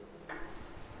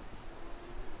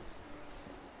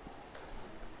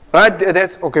 Right?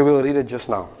 That's okay, we'll read it just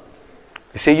now.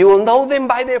 He said, you will know them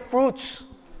by their fruits.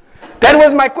 That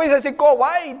was my question. I said, God,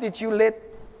 why did you let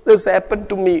this happen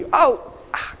to me? Oh,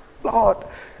 Lord.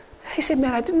 He said,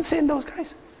 man, I didn't send those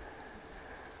guys.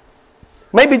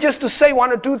 Maybe just to say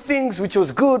one or two things which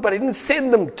was good, but I didn't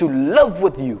send them to live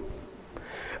with you.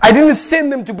 I didn't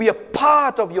send them to be a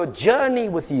part of your journey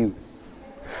with you.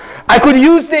 I could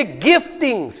use their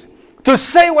giftings to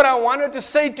say what I wanted to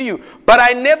say to you, but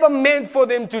I never meant for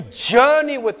them to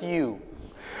journey with you.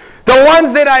 The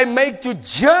ones that I make to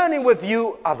journey with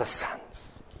you are the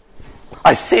sons.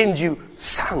 I send you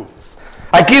sons.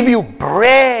 I give you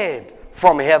bread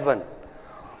from heaven.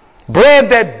 Bread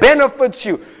that benefits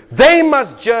you. They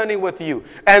must journey with you.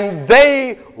 And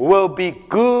they will be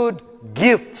good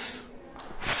gifts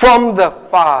from the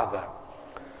Father.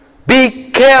 Be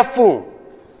careful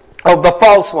of the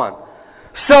false one.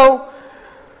 So,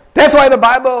 that's why the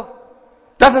Bible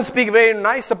doesn't speak very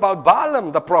nice about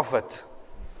Balaam the prophet.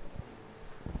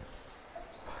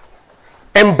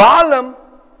 And Balaam,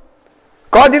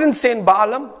 God didn't send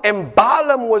Balaam, and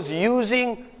Balaam was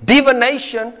using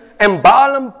divination, and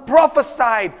Balaam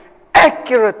prophesied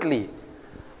accurately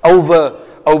over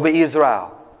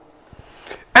Israel.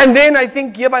 And then I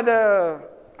think here by the,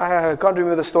 I can't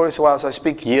remember the story so well, so I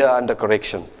speak here under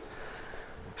correction.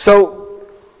 So,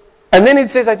 and then it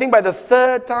says, I think by the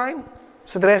third time,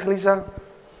 is het reg, Lisa?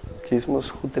 She's mos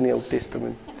goed in die Old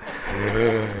Testament.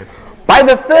 By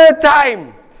the third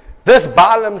time, this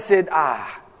Balaam said,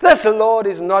 this Lord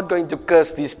is not going to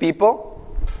curse these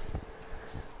people.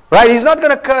 Right? He's not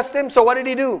going to curse them. So what did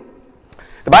he do?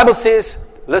 The Bible says,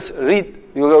 let's read,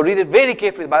 you will read it very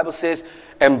carefully. The Bible says,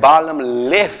 and Balaam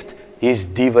left his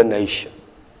divination.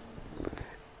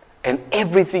 And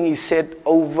everything he said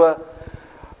over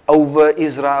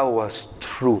Israel was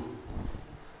true.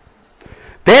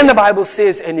 Then the Bible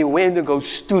says, and he went and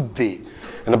stood there.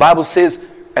 And the Bible says,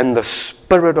 and the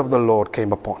Spirit of the Lord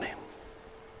came upon him.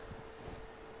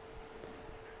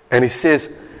 And he says,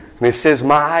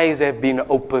 my eyes have been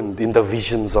opened in the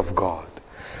visions of God.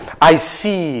 I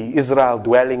see Israel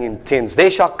dwelling in tents.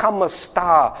 There shall come a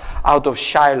star out of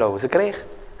Shiloh. Is it correct?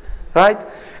 Right?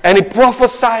 And he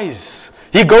prophesies.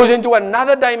 He goes into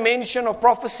another dimension of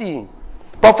prophesying.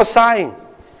 But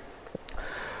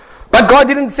God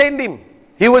didn't send him.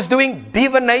 He was doing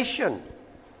divination.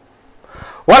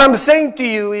 What I'm saying to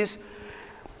you is,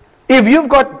 if you've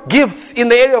got gifts in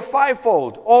the area of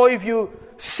fivefold, or if you're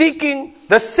seeking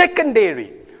the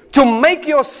secondary, to make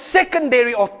your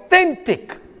secondary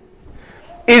authentic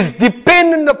is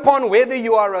dependent upon whether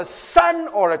you are a son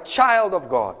or a child of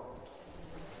God.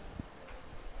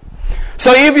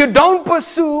 So if you don't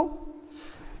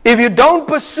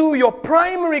pursue your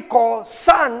primary call,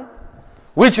 son,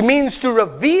 which means to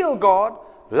reveal God,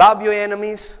 love your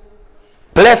enemies,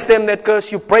 bless them that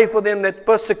curse you, pray for them that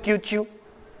persecute you.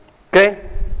 Okay?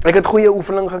 Ek het goeie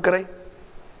oefening gekry.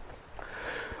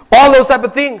 All those type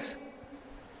of things.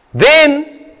 Then,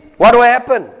 what will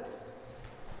happen?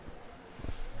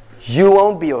 You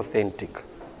won't be authentic.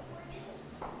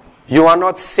 You are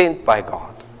not sent by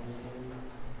God.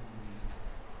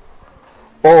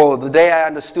 Oh, the day I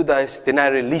understood this, then I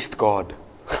released God.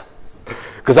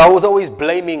 Because I was always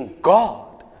blaming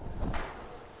God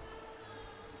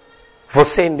for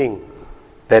sending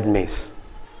that mess.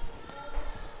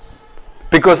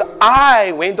 Because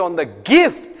I went on the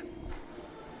gift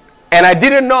and I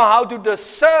didn't know how to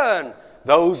discern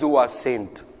those who are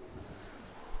sent.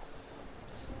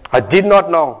 I did not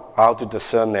know how to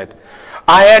discern that.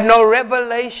 I had no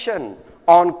revelation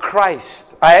on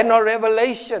Christ. I had no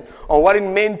revelation on what it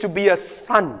meant to be a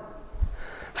son.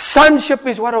 Sonship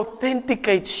is what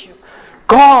authenticates you.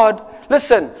 God,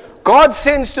 listen, God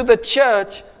sends to the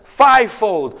church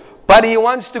fivefold, but He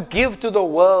wants to give to the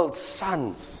world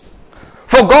sons.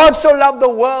 For God so loved the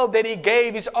world that He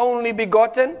gave His only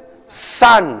begotten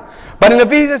Son. But in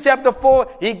Ephesians chapter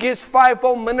 4, He gives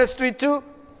fivefold ministry to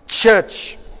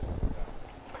church.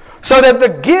 So that the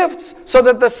gifts, so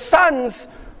that the sons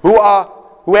who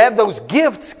have those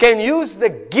gifts can use the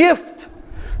gift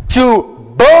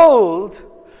to build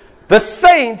the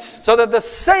saints, so that the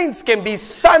saints can be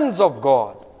sons of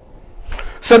God.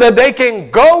 So that they can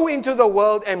go into the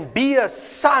world and be a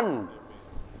son.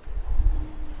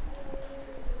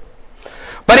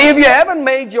 But if you haven't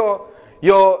made your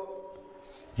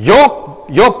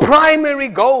primary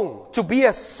goal to be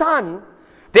a son,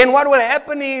 then what will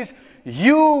happen is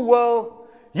you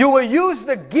will use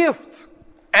the gift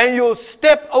and you'll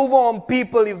step over on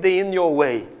people if they're in your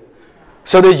way,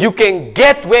 so that you can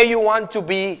get where you want to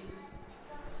be.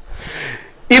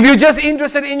 If you're just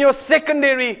interested in your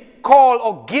secondary call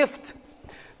or gift,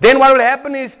 then what will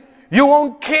happen is you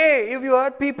won't care if you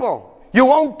hurt people. You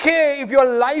won't care if your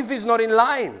life is not in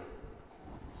line,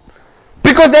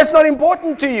 because that's not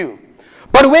important to you.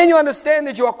 But when you understand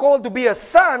that you are called to be a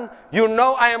son, you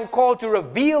know, I am called to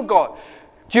reveal God.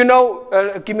 Do you know,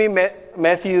 give me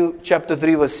Matthew chapter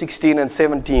 3 verse 16 and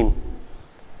 17.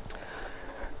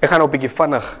 Ek gaan nou 'n bietjie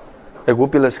vinnig. Ek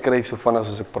hoop julle skryf so vinnig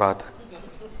as ek praat.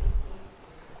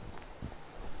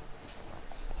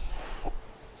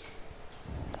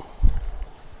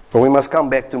 But we must come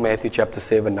back to Matthew chapter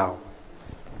 7 now.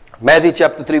 Matthew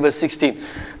chapter 3 verse 16.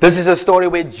 This is a story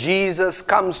where Jesus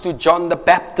comes to John the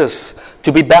Baptist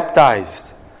to be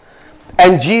baptized.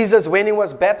 And Jesus, when he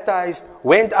was baptized,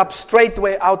 went up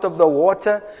straightway out of the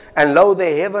water, and lo,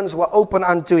 the heavens were open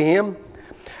unto him.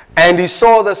 And he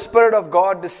saw the Spirit of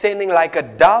God descending like a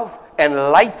dove and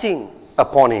lighting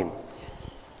upon him.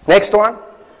 Next one.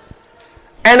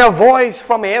 And a voice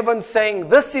from heaven saying,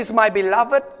 "This is my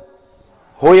beloved,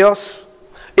 Hoyos,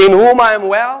 in whom I am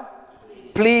well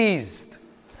pleased."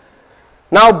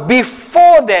 Now,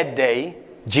 before that day,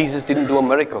 Jesus didn't do a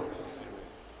miracle.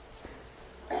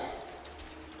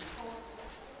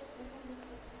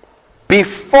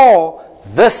 Before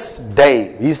this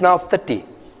day, he's now 30.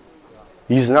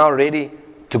 He's now ready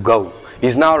to go.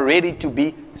 He's now ready to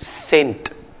be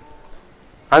sent.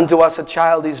 Unto us a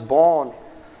child is born,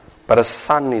 but a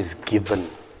son is given.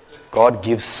 God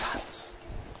gives sons.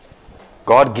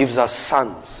 God gives us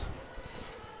sons.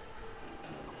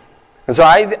 And so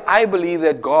I believe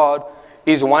that God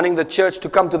is wanting the church to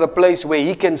come to the place where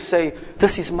he can say,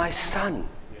 "This is my son.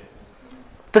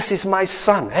 This is my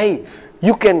son. Hey,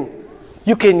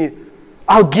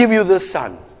 I'll give you this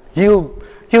son. He'll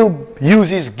use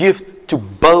his gift to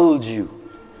build you.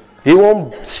 He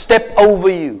won't step over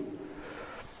you."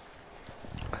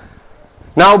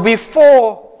 Now,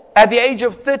 at the age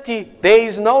of 30, there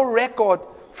is no record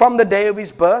from the day of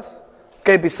his birth.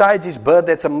 Okay, besides his birth,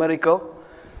 that's a miracle.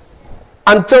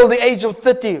 Until the age of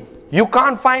 30, you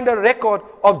can't find a record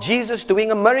of Jesus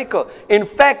doing a miracle. In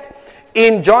fact,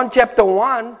 in John chapter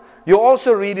 1, you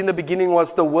also read in the beginning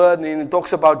was the Word, and it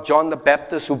talks about John the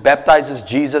Baptist who baptizes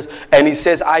Jesus, and he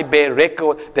says, "I bear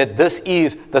record that this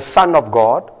is the Son of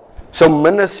God." So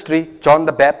ministry, John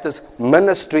the Baptist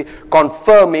ministry,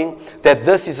 confirming that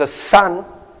this is a son,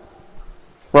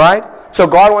 right? So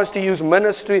God wants to use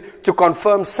ministry to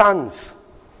confirm sons,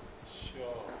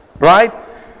 right?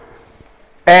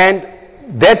 And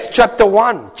that's chapter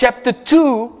 1. Chapter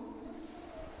 2,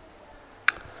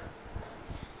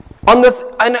 on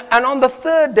the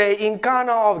third day in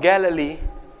Cana of Galilee,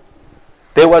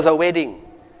 there was a wedding.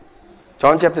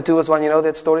 John chapter 2 was 1, you know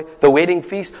that story? The wedding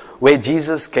feast where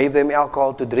Jesus gave them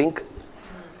alcohol to drink.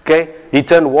 Okay? He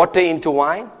turned water into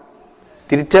wine.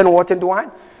 Did he turn water into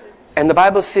wine? And the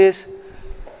Bible says,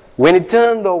 when he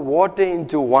turned the water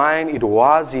into wine, it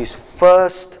was his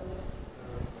first.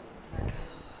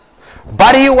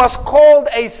 But he was called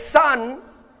a son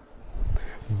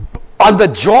on the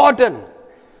Jordan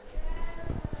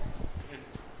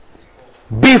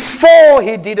before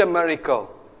he did a miracle.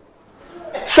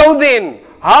 So then,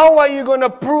 how are you going to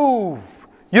prove?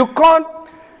 You can't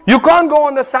go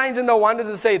on the signs and the wonders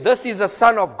and say, "This is a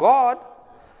son of God."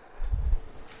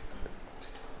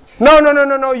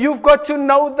 No. You've got to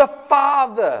know the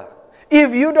Father.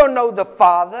 If you don't know the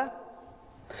Father,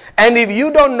 and if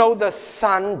you don't know the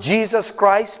Son, Jesus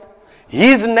Christ,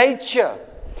 his nature,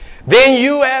 then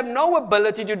you have no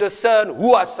ability to discern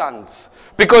who are sons,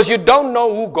 because you don't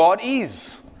know who God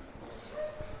is.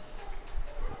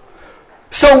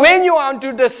 So when you are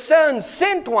to discern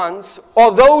sent ones,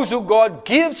 or those who God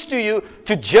gives to you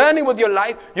to journey with your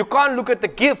life, you can't look at the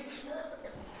gifts.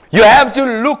 You have to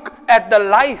look at the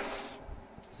life.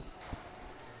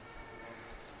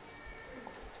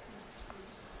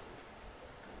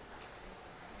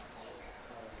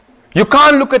 You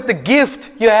can't look at the gift.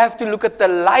 You have to look at the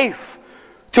life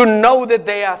to know that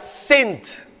they are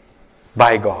sent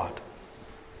by God.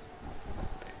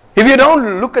 If you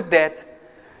don't look at that,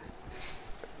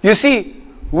 you see,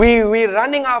 we're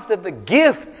running after the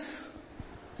gifts.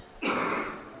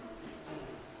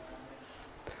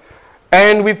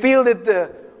 And we feel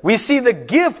that we see the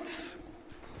gifts.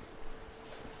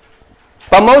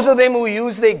 But most of them who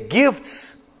use their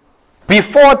gifts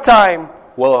before time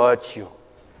will hurt you.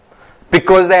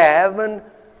 Because they haven't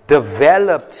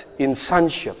developed in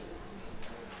sonship.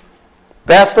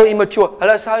 They are still immature.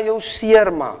 Hulle sal jou seer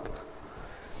maak.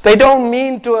 They don't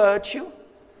mean to hurt you.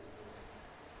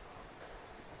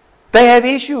 They have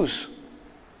issues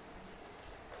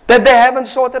that they haven't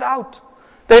sorted out.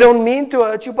 They don't mean to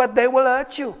hurt you, but they will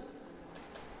hurt you.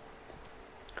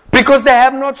 Because they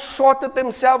have not sorted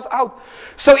themselves out.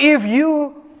 So if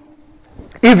you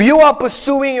are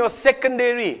pursuing your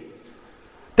secondary,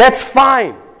 that's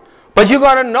fine. But you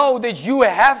got to know that you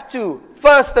have to,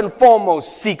 first and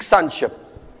foremost, seek sonship.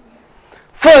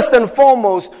 First and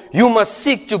foremost, you must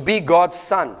seek to be God's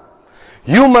son.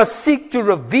 You must seek to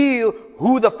reveal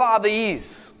who the Father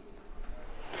is.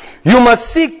 You must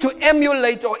seek to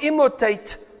emulate or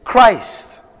imitate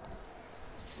Christ.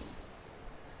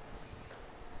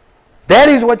 That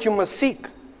is what you must seek.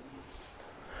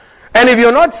 And if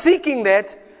you're not seeking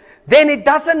that, then it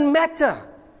doesn't matter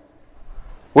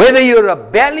whether you're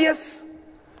rebellious,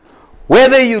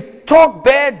 whether you talk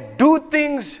bad, do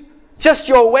things just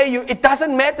your way. It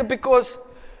doesn't matter, because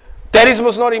that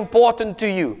was not important to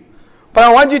you. But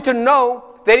I want you to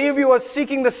know that if you are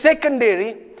seeking the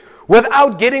secondary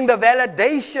without getting the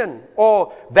validation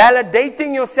or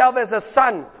validating yourself as a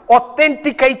son,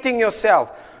 authenticating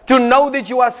yourself to know that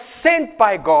you are sent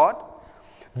by God,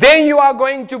 then you are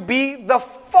going to be the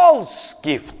false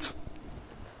gift.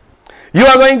 You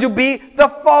are going to be the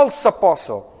false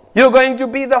apostle. You're going to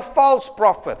be the false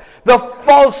prophet, the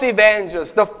false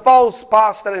evangelist, the false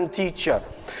pastor and teacher.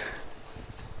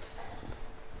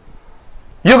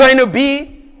 You're going to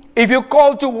be, if you're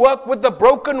called to work with the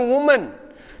broken woman,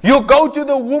 you go to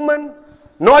the woman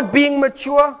not being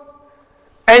mature,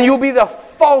 and you'll be the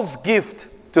false gift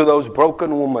to those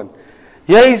broken women.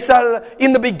 Yes,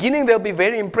 in the beginning they'll be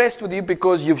very impressed with you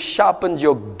because you've sharpened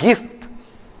your gift.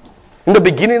 In the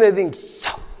beginning they think,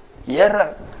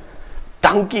 Here,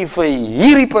 dankie vir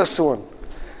hierdie persoon.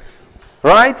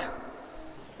 Right?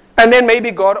 And then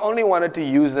maybe God only wanted to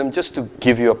use them just to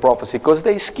give you a prophecy because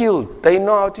they're skilled. They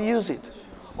know how to use it.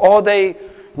 Or they,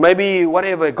 maybe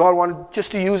whatever, God wanted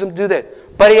just to use them to do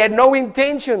that. But He had no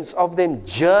intentions of them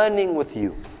journeying with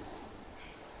you.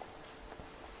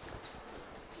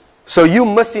 So you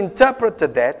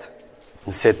misinterpreted that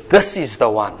and said, this is the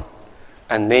one.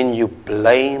 And then you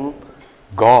blame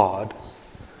God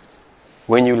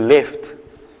when you left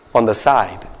on the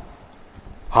side,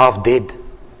 half dead,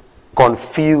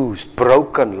 confused,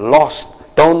 broken, lost,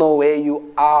 don't know where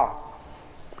you are.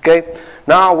 Okay?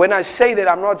 Now, when I say that,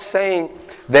 I'm not saying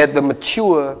that the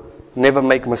mature never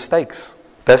make mistakes.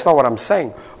 That's not what I'm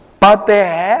saying. But they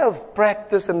have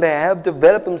practiced and they have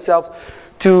developed themselves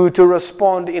to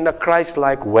respond in a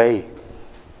Christ-like way.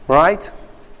 Right?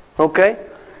 Okay?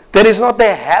 That is not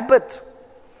their habit.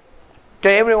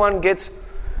 Okay, everyone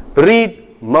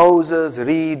read Moses,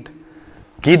 read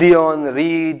Gideon,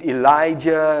 read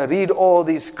Elijah, read all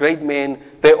these great men.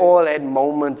 They all had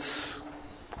moments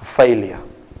of failure.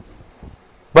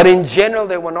 But in general,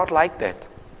 they were not like that.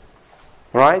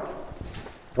 Right?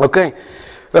 Okay.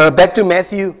 Back to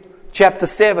Matthew chapter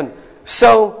 7.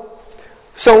 So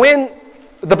when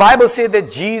the Bible said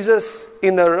that Jesus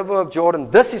in the river of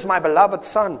Jordan, this is my beloved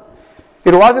son,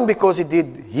 it wasn't because He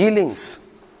did healings.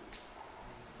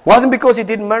 It wasn't because He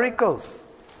did miracles.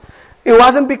 It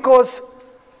wasn't because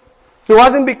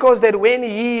that when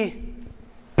He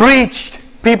preached,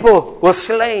 people were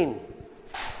slain.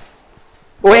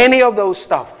 Or any of those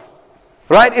stuff.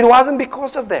 Right? It wasn't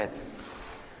because of that.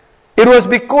 It was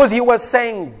because He was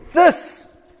saying,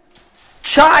 this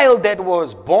child that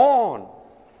was born,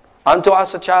 unto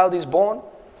us a child is born,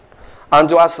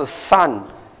 unto us a son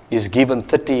is given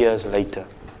 30 years later.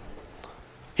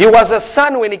 He was a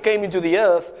son when He came into the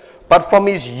earth, but from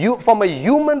a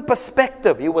human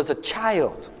perspective, He was a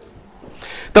child.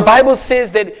 The Bible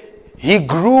says that He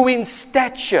grew in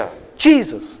stature.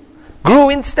 Jesus grew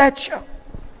in stature.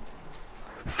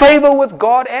 Favor with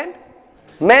God and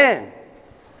man.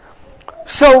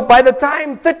 So by the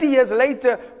time 30 years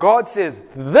later, God says,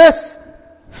 this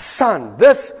son,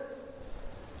 this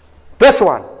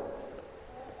one,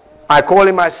 I call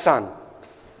him my son.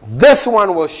 This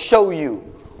one will show you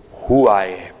who I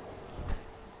am.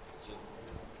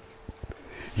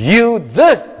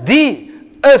 Die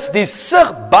is die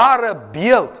sigbare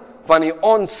beeld van die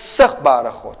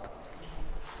onsigbare God.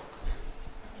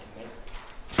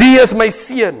 Die is my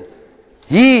seun.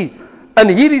 In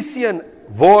hierdie seun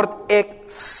word ek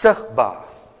sigbaar.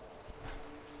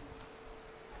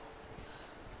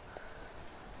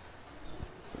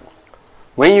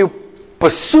 when you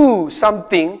pursue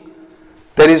something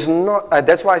that is not,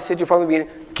 that's why I said to you from the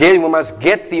beginning, we must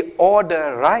get the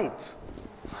order right.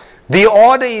 The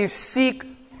order is seek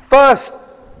first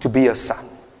to be a son.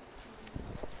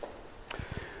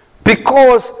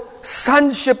 Because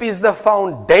sonship is the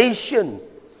foundation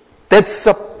that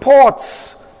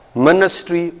supports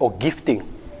ministry or gifting.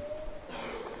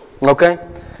 Okay?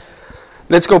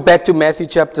 Let's go back to Matthew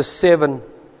chapter 7.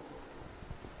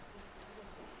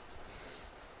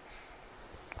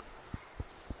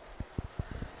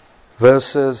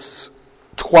 Verses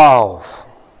 12.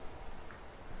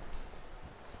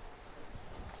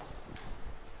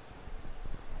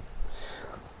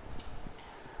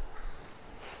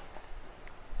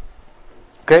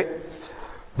 Okay?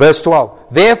 Verse 12.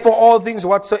 Therefore all things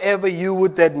whatsoever you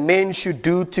would that men should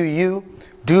do to you,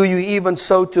 do you even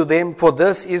so to them, for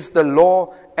this is the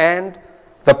law and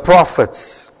the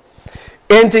prophets.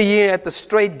 Enter ye at the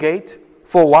strait gate,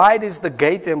 for wide is the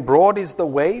gate and broad is the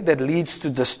way that leads to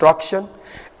destruction,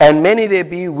 and many there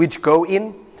be which go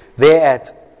in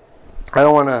thereat. I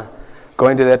don't want to go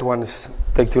into that one, it's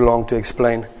take too long to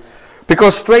explain.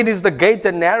 Because straight is the gate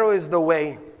and narrow is the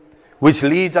way which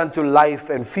leads unto life,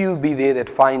 and few be there that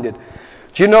find it.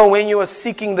 Do you know, when you are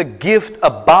seeking the gift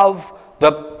above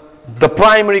the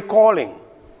primary calling,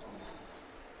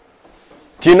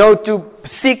 do you know, to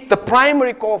seek the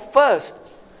primary call first,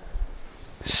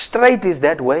 straight is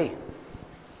that way.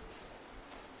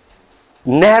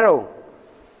 Narrow.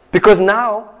 Because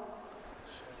now,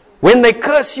 when they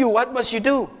curse you, what must you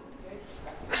do?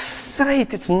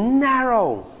 Straight, it's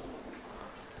narrow.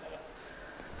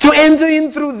 To enter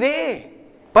in through there.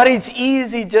 But it's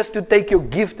easy just to take your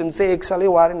gift and say, ek sal nie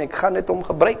waar en ek gaan dit om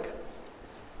gebruik.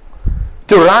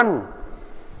 To run.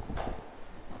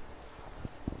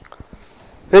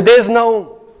 There's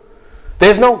no,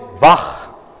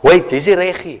 wag, wait, is hy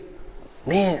reg hier?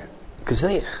 Nee, ek is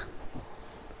reg.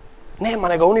 Nee,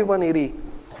 man, ek hou nie van hierdie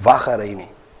waggery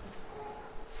nie.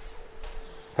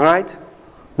 Right?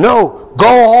 No, go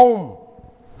home.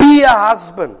 Be a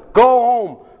husband. Go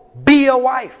home. Be a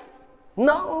wife.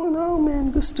 No,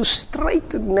 man, just too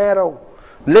straight and narrow.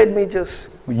 Let me just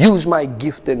use my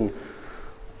gift and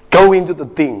go into the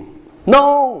thing.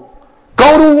 No,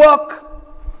 go to work.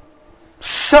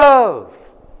 Serve.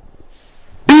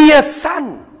 Be a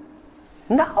son.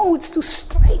 No, it's too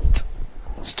straight.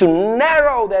 It's too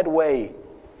narrow that way.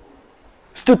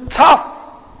 It's too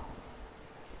tough.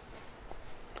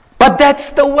 But that's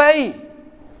the way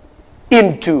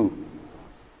into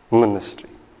ministry.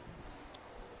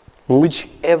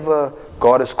 Whichever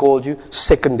God has called you,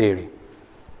 secondary.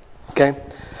 Okay?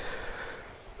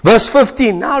 Verse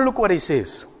 15, now look what he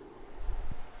says.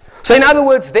 So in other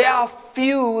words, there are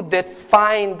few that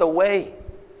find the way.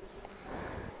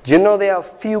 Do you know there are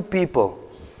few people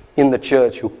in the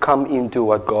church who come into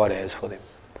what God has for them?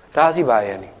 Daar is nie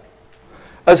baie nie.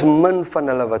 Is min van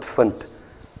hulle wat vind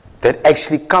that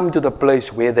actually come to the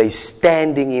place where they're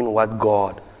standing in what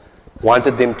God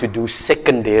wanted them to do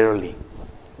secondarily.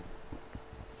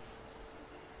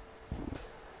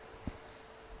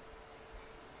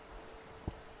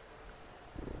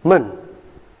 Men,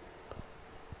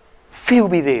 few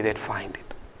be there that find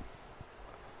it.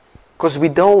 Because we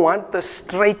don't want the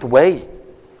straight way.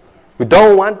 We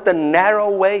don't want the narrow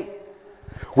way.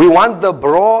 We want the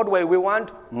broad way. We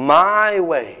want my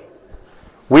way.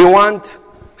 We want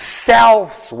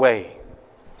self's way.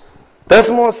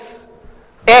 Dis mos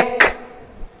ek.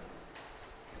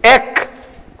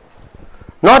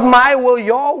 Not my will,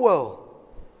 your will.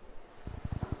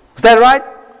 Is that right?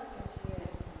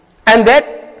 And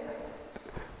that,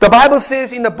 the Bible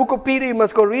says in the book of Peter, you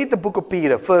must go read the book of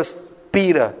Peter, 1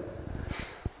 Peter.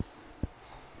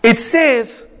 It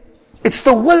says, it's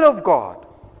the will of God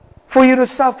for you to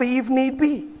suffer if need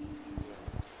be.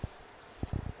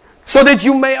 So that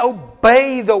you may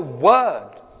obey the word.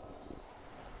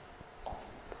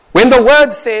 When the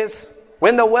word says,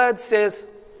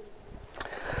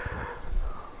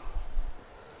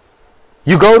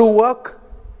 you go to work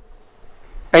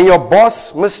and your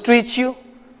boss mistreats you,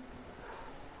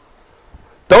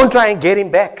 don't try and get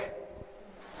him back.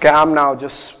 Okay, I'm now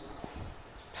just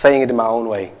saying it in my own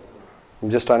way. I'm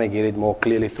just trying to get it more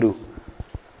clearly through.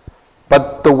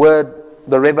 But the word,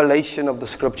 the revelation of the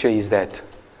scripture is that.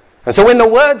 And so when the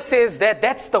word says that,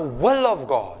 that's the will of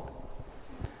God.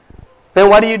 Then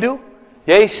what do?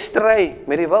 Jy stry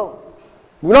met die wil.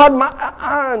 Not my,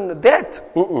 that.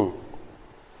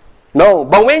 No,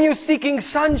 but when you're seeking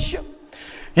sonship,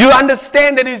 you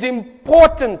understand that it's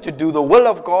important to do the will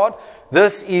of God.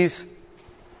 This is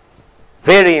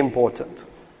very important.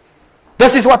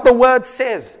 This is what the word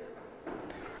says.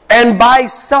 And by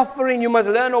suffering, you must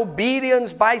learn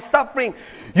obedience by suffering.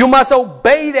 You must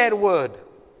obey that word.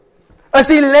 Is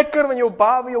nie lekker wanneer jou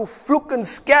bawe jou vloek en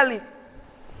skelly.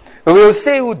 En wil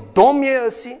sê hoe dom jy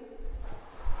is.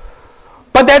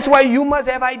 But that's why you must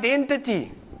have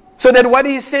identity. So that what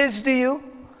he says to you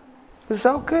is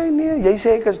okay, nee, jy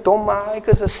sê ek is dom, maar ek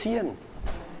is 'n seun.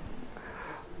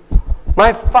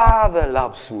 My Father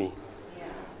loves me.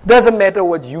 Doesn't matter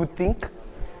what you think.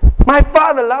 My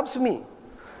Father loves me.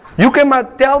 You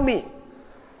cannot tell me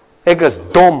ek is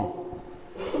dom.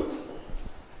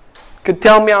 You can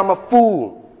tell me I'm a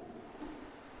fool.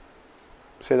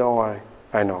 Say, don't worry,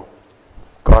 I know.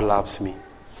 God loves me.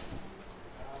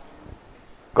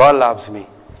 God loves me.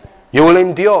 You will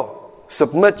endure,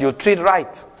 submit, you treat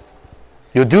right.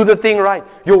 You do the thing right.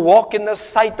 You walk in the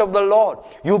sight of the Lord.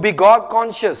 You'll be God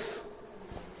conscious.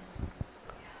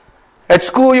 At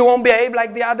school you won't behave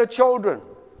like the other children.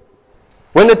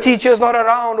 When the teacher is not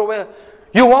around,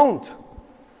 you won't.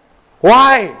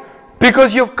 Why?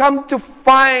 Because you've come to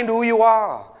find who you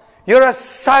are. You're a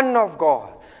son of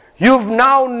God. You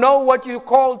now know what you're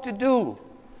called to do.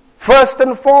 First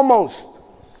and foremost.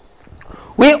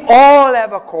 We all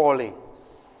have a calling.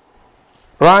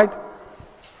 Right?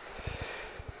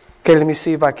 Okay, let me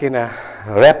see if I can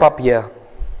wrap up here.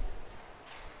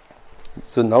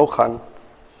 So nou gaan.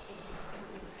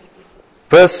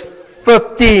 Verse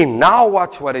 15. Now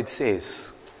watch what it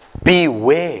says.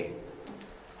 Beware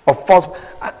of false.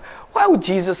 Why would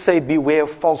Jesus say beware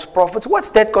of false prophets? What's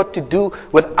that got to do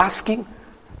with asking,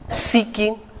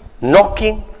 seeking,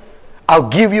 knocking? I'll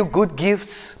give you good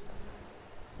gifts.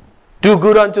 Do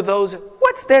good unto those.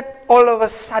 What's that all of a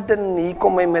sudden? He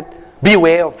kom hy met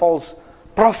beware of false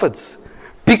prophets.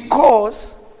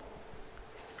 Because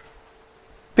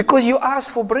you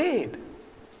ask for bread.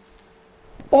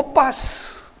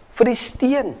 Oppas vir die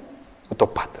steen wat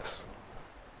op pad is.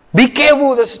 Be careful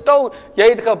with the stone. Jy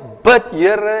het gebid,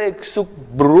 Here, ek soek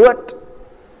brood.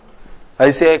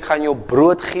 Hy sê ek gaan jou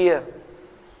brood gee.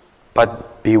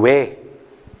 But beware.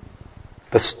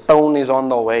 The stone is on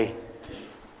the way.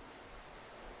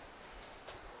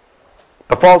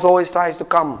 The false always tries to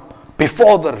come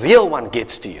before the real one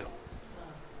gets to you.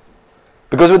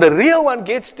 Because when the real one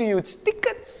gets to you, it's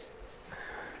tickets.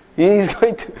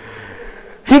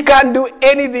 He can't do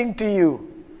anything to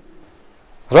you.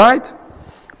 Right?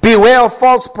 Beware of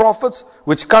false prophets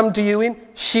which come to you in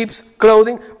sheep's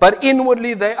clothing, but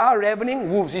inwardly they are ravening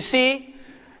wolves. You see,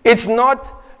 it's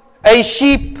not a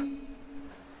sheep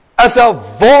as a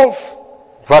wolf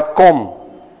wat kom.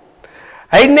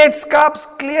 Hy net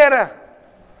skaapsklere,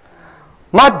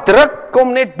 maar druk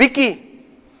kom net bietjie.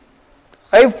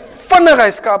 Hy vinnig hy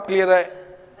skaapklere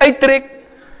uittrek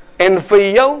en vir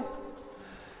jou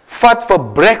vat vir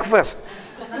breakfast.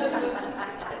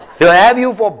 He'll have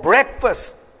you for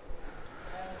breakfast.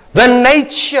 The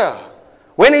nature.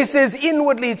 When he says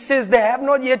inwardly, it says they have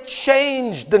not yet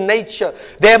changed the nature.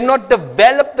 They have not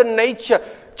developed the nature.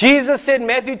 Jesus said in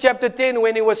Matthew chapter 10,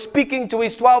 when he was speaking to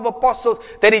his 12 apostles,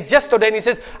 that he just ordained, he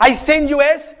says, I send you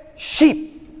as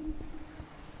sheep.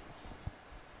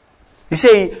 He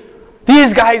said,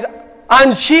 these guys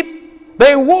aren't sheep,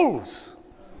 they're wolves.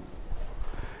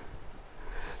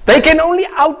 They can only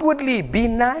outwardly be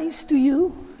nice to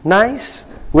you. Nice.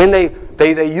 When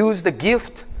they use the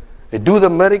gift, they do the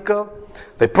miracle,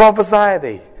 they prophesy,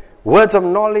 they words of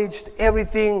knowledge,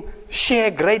 everything, share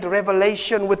great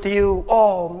revelation with you.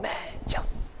 Oh man,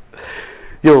 just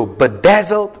you're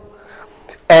bedazzled,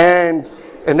 and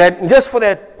that just for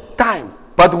that time.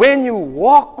 But when you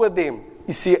walk with him,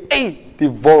 you see, hey, the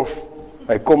wolf,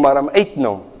 I kom maar uit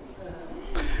nou.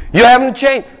 You haven't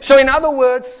changed. So in other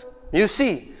words, you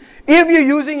see, if you're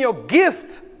using your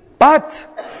gift, but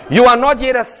you are not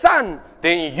yet a son,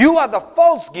 then you are the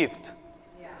false gift.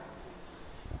 Yeah.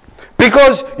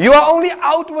 Because you are only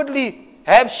outwardly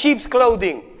have sheep's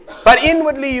clothing, but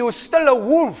inwardly you're still a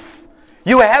wolf.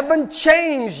 You haven't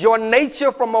changed your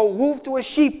nature from a wolf to a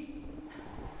sheep.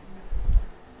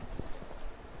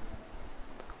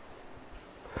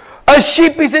 A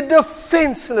sheep is a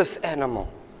defenseless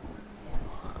animal.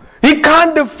 He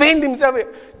can't defend himself.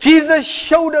 Jesus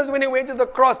showed us when he went to the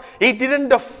cross. He didn't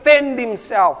defend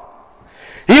himself.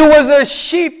 He was a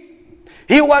sheep.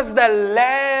 He was the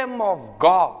Lamb of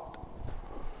God.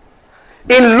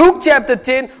 In Luke chapter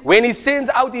 10, when he sends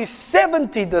out his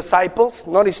 70 disciples,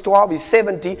 not his 12, his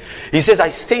 70, he says, I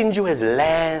send you as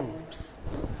lambs.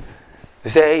 He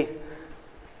says, hey,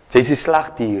 jy's die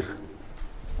slagdier.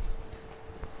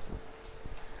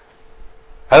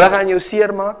 Hulle gaan jou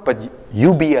seermaak, but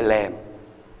you be a lamb.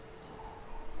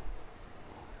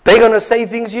 They're going to say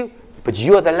things to you, but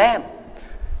you're the lamb.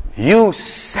 You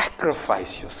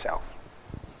sacrifice yourself.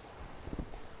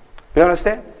 You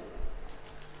understand?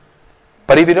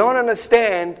 But if you don't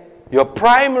understand your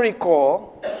primary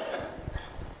call,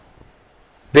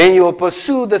 then you will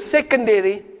pursue the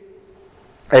secondary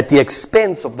at the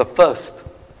expense of the first.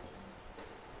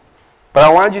 But I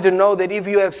want you to know that if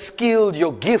you have skilled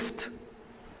your gift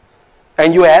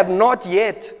and you have not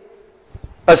yet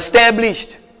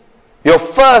established your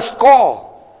first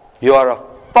call, you are a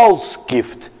false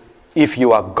gift if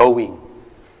you are going.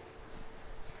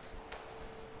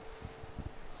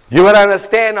 You will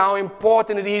understand how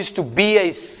important it is to be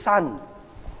a son.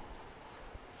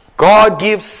 God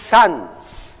gives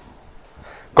sons.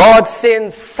 God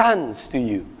sends sons to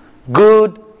you.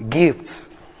 Good gifts.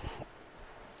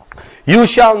 You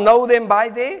shall know them by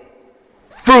their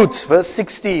fruits. Verse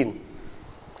 16.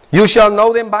 You shall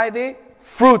know them by their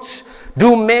fruits.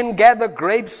 Do men gather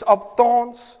grapes of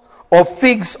thorns or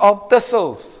figs of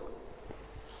thistles?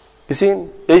 You see,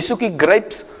 jy soek die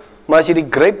grapes, maar as jy die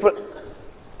grape,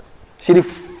 as jy die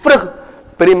vrug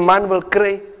by die man wil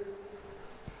kry,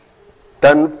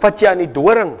 dan vat jy aan die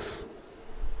dorings.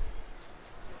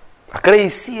 Dan kry jy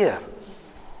seer.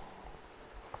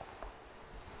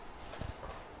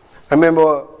 I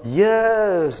remember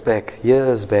years back,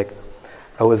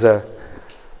 I was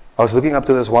looking up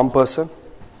to this one person.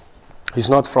 He's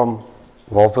not from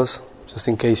Wolfers, just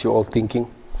in case you're all thinking.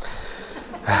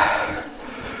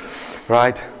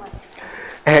 Right?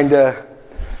 And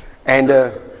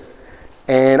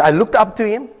I looked up to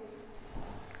him,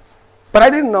 but I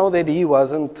didn't know that he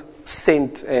wasn't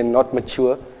sent and not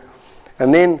mature.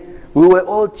 And then we were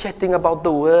all chatting about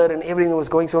the word and everything was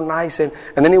going so nice. And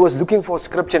then he was looking for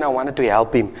scripture and I wanted to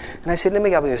help him. And I said, let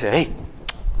me help him. He said, hey,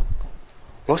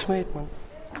 what's mate, man?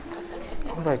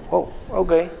 I was like, oh,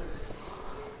 okay.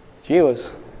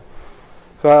 Cheers.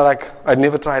 So I'd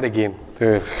never tried again.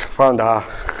 Found out,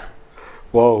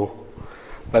 whoa.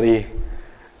 But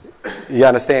you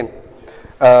understand?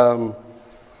 The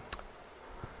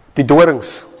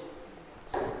dorings.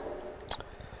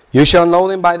 You shall know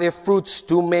them by their fruits.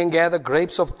 Do men gather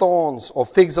grapes of thorns or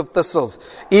figs of thistles?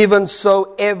 Even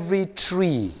so, every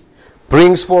tree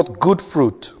brings forth good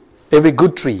fruit. Every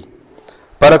good tree.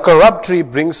 But a corrupt tree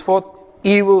brings forth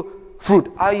evil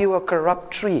fruit. Are you a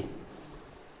corrupt tree?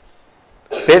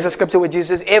 There's a scripture where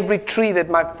Jesus says, every tree that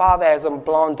my Father has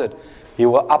implanted, He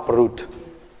will uproot.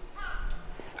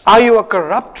 Are you a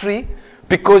corrupt tree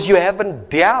because you haven't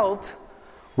dealt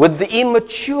with the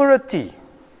immaturity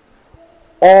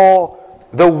or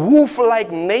the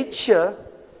wolf-like nature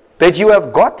that you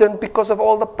have gotten because of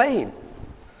all the pain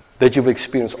that you've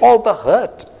experienced, all the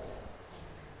hurt?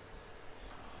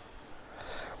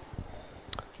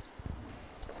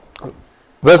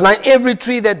 Verse 9, every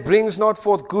tree that brings not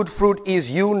forth good fruit is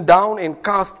hewn down and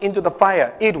cast into the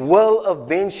fire. It will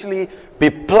eventually be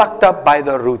plucked up by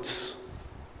the roots.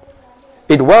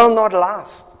 It will not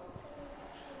last.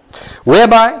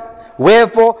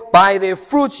 Wherefore, by their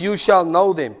fruits you shall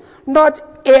know them. Not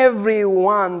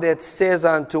everyone that says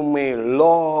unto me,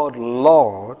 Lord,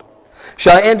 Lord,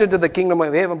 shall enter into the kingdom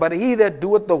of heaven, but he that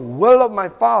doeth the will of my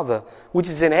Father, which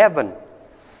is in heaven.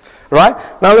 Right?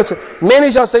 Now listen,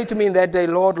 many shall say to me in that day,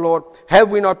 Lord, Lord, have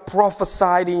we not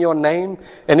prophesied in your name,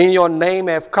 and in your name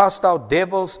have cast out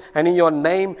devils, and in your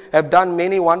name have done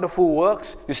many wonderful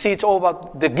works? You see, it's all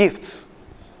about the gifts.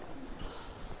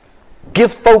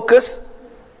 Gift focus,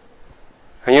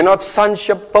 and you're not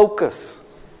sonship focus.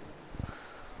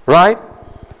 Right?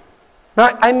 Now,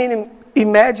 I mean,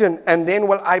 imagine, and then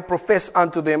will I profess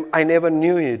unto them, I never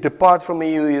knew you. Depart from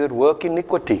me, you that work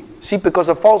iniquity. See, because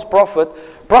a false prophet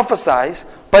prophesies,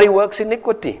 but he works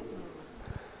iniquity.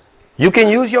 You can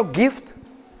use your gift.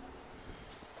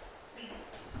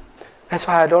 That's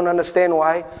why I don't understand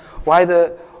why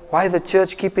the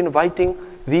church keep inviting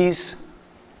these,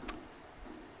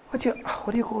 what do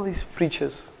you call these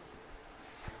preachers?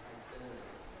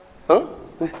 Huh?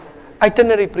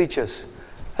 Itinerary preachers.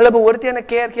 Hulle behoort nie in 'n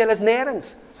kerkie, hulle is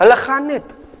nêrens. Hulle gaan net.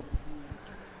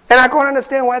 And I can't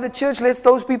understand why the church lets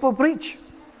those people preach.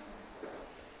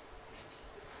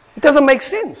 It doesn't make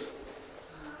sense.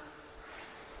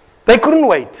 They couldn't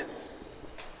wait.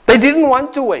 They didn't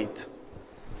want to wait.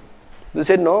 They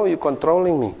said, no, you're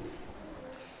controlling me.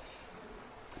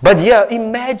 But yeah,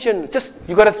 imagine,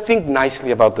 you got to think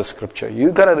nicely about the scripture.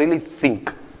 You got to really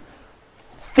think.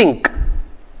 Think.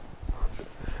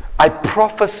 I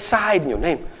prophesied in your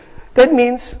name. That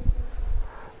means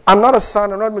I'm not a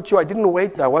son, I'm not mature, I didn't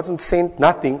wait, I wasn't sent,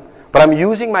 nothing. But I'm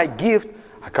using my gift.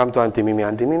 I come to Auntie Mimi,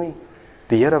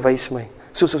 die Here wys my.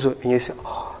 So. En jy sê,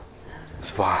 oh,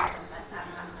 dis waar.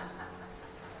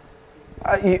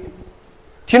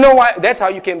 Do Do you know why? That's how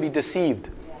you can be deceived.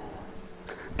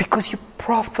 Because you're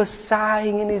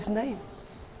prophesying in His name.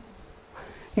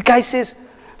 The guy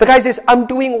says, I'm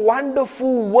doing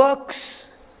wonderful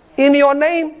works in your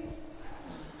name.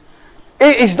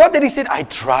 It's not that he said, I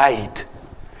tried.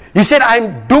 He said,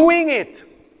 I'm doing it.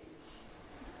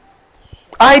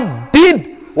 I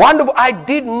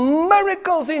did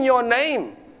miracles in your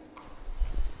name.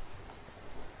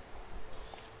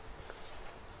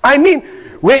 I mean,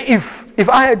 if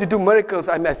I had to do miracles,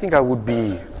 I think I would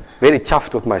be very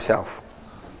chuffed with myself.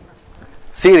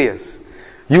 Serious.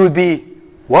 You would be,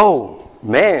 whoa,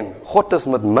 man, God is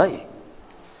met my.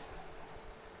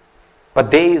 But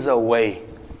there is a way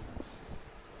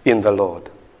in the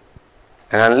Lord.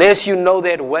 And unless you know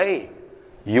that way,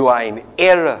 you are in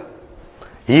error.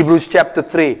 Hebrews chapter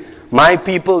 3. My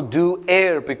people do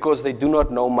err because they do not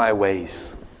know my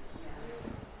ways.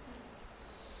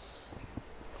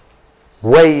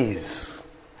 Ways.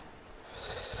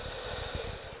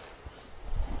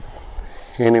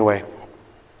 Anyway,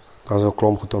 daar's 'n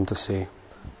klomp goed om te sê.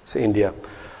 It's India.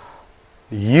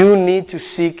 You need to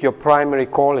seek your primary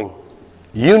calling.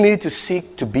 You need to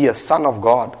seek to be a son of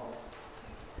God.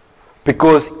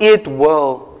 Because it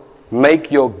will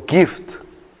make your gift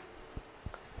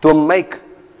to make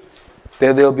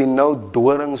that there will be no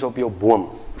dorings op your boom.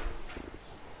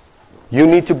 You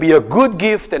need to be a good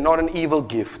gift and not an evil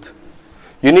gift.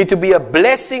 You need to be a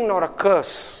blessing, not a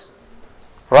curse.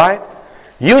 Right?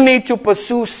 You need to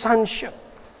pursue sonship.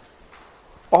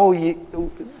 Oh, you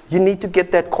need to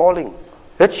get that calling.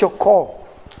 That's your call.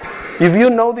 If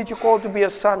you know that you're called to be a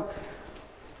son,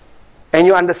 and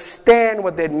you understand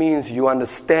what that means, you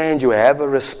understand you have a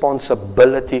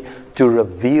responsibility to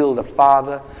reveal the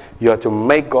Father. You are to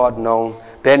make God known.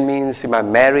 That means in my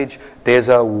marriage, there's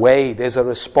a way, there's a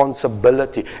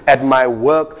responsibility. At my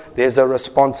work, there's a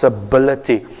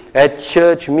responsibility. At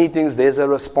church meetings, there's a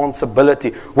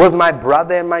responsibility. With my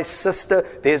brother and my sister,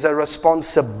 there's a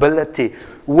responsibility.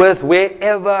 With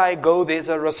wherever I go, there's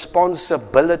a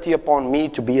responsibility upon me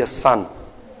to be a son.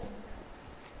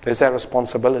 There's that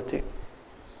responsibility.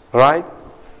 Right?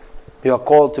 You are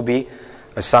called to be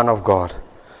a son of God.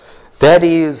 That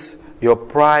is your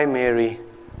primary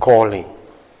calling.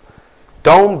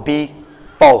 Don't be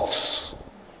false.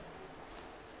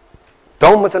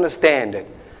 Don't misunderstand it.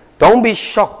 Don't be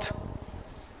shocked.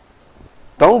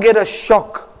 Don't get a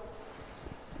shock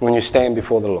when you stand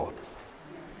before the Lord.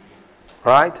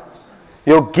 Right?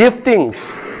 Your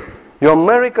giftings, your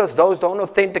miracles, those don't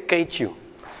authenticate you.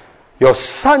 Your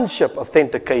sonship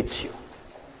authenticates you.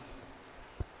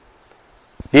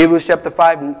 Hebrews chapter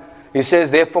 5, he says,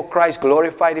 therefore Christ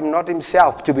glorified him not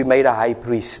himself to be made a high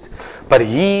priest, but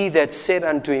he that said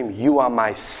unto him, you are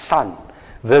my son,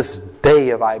 this day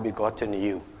have I begotten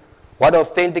you. What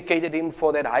authenticated him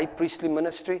for that high priestly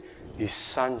ministry? His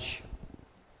sonship.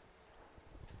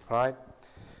 All right?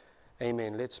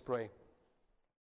 Amen. Let's pray.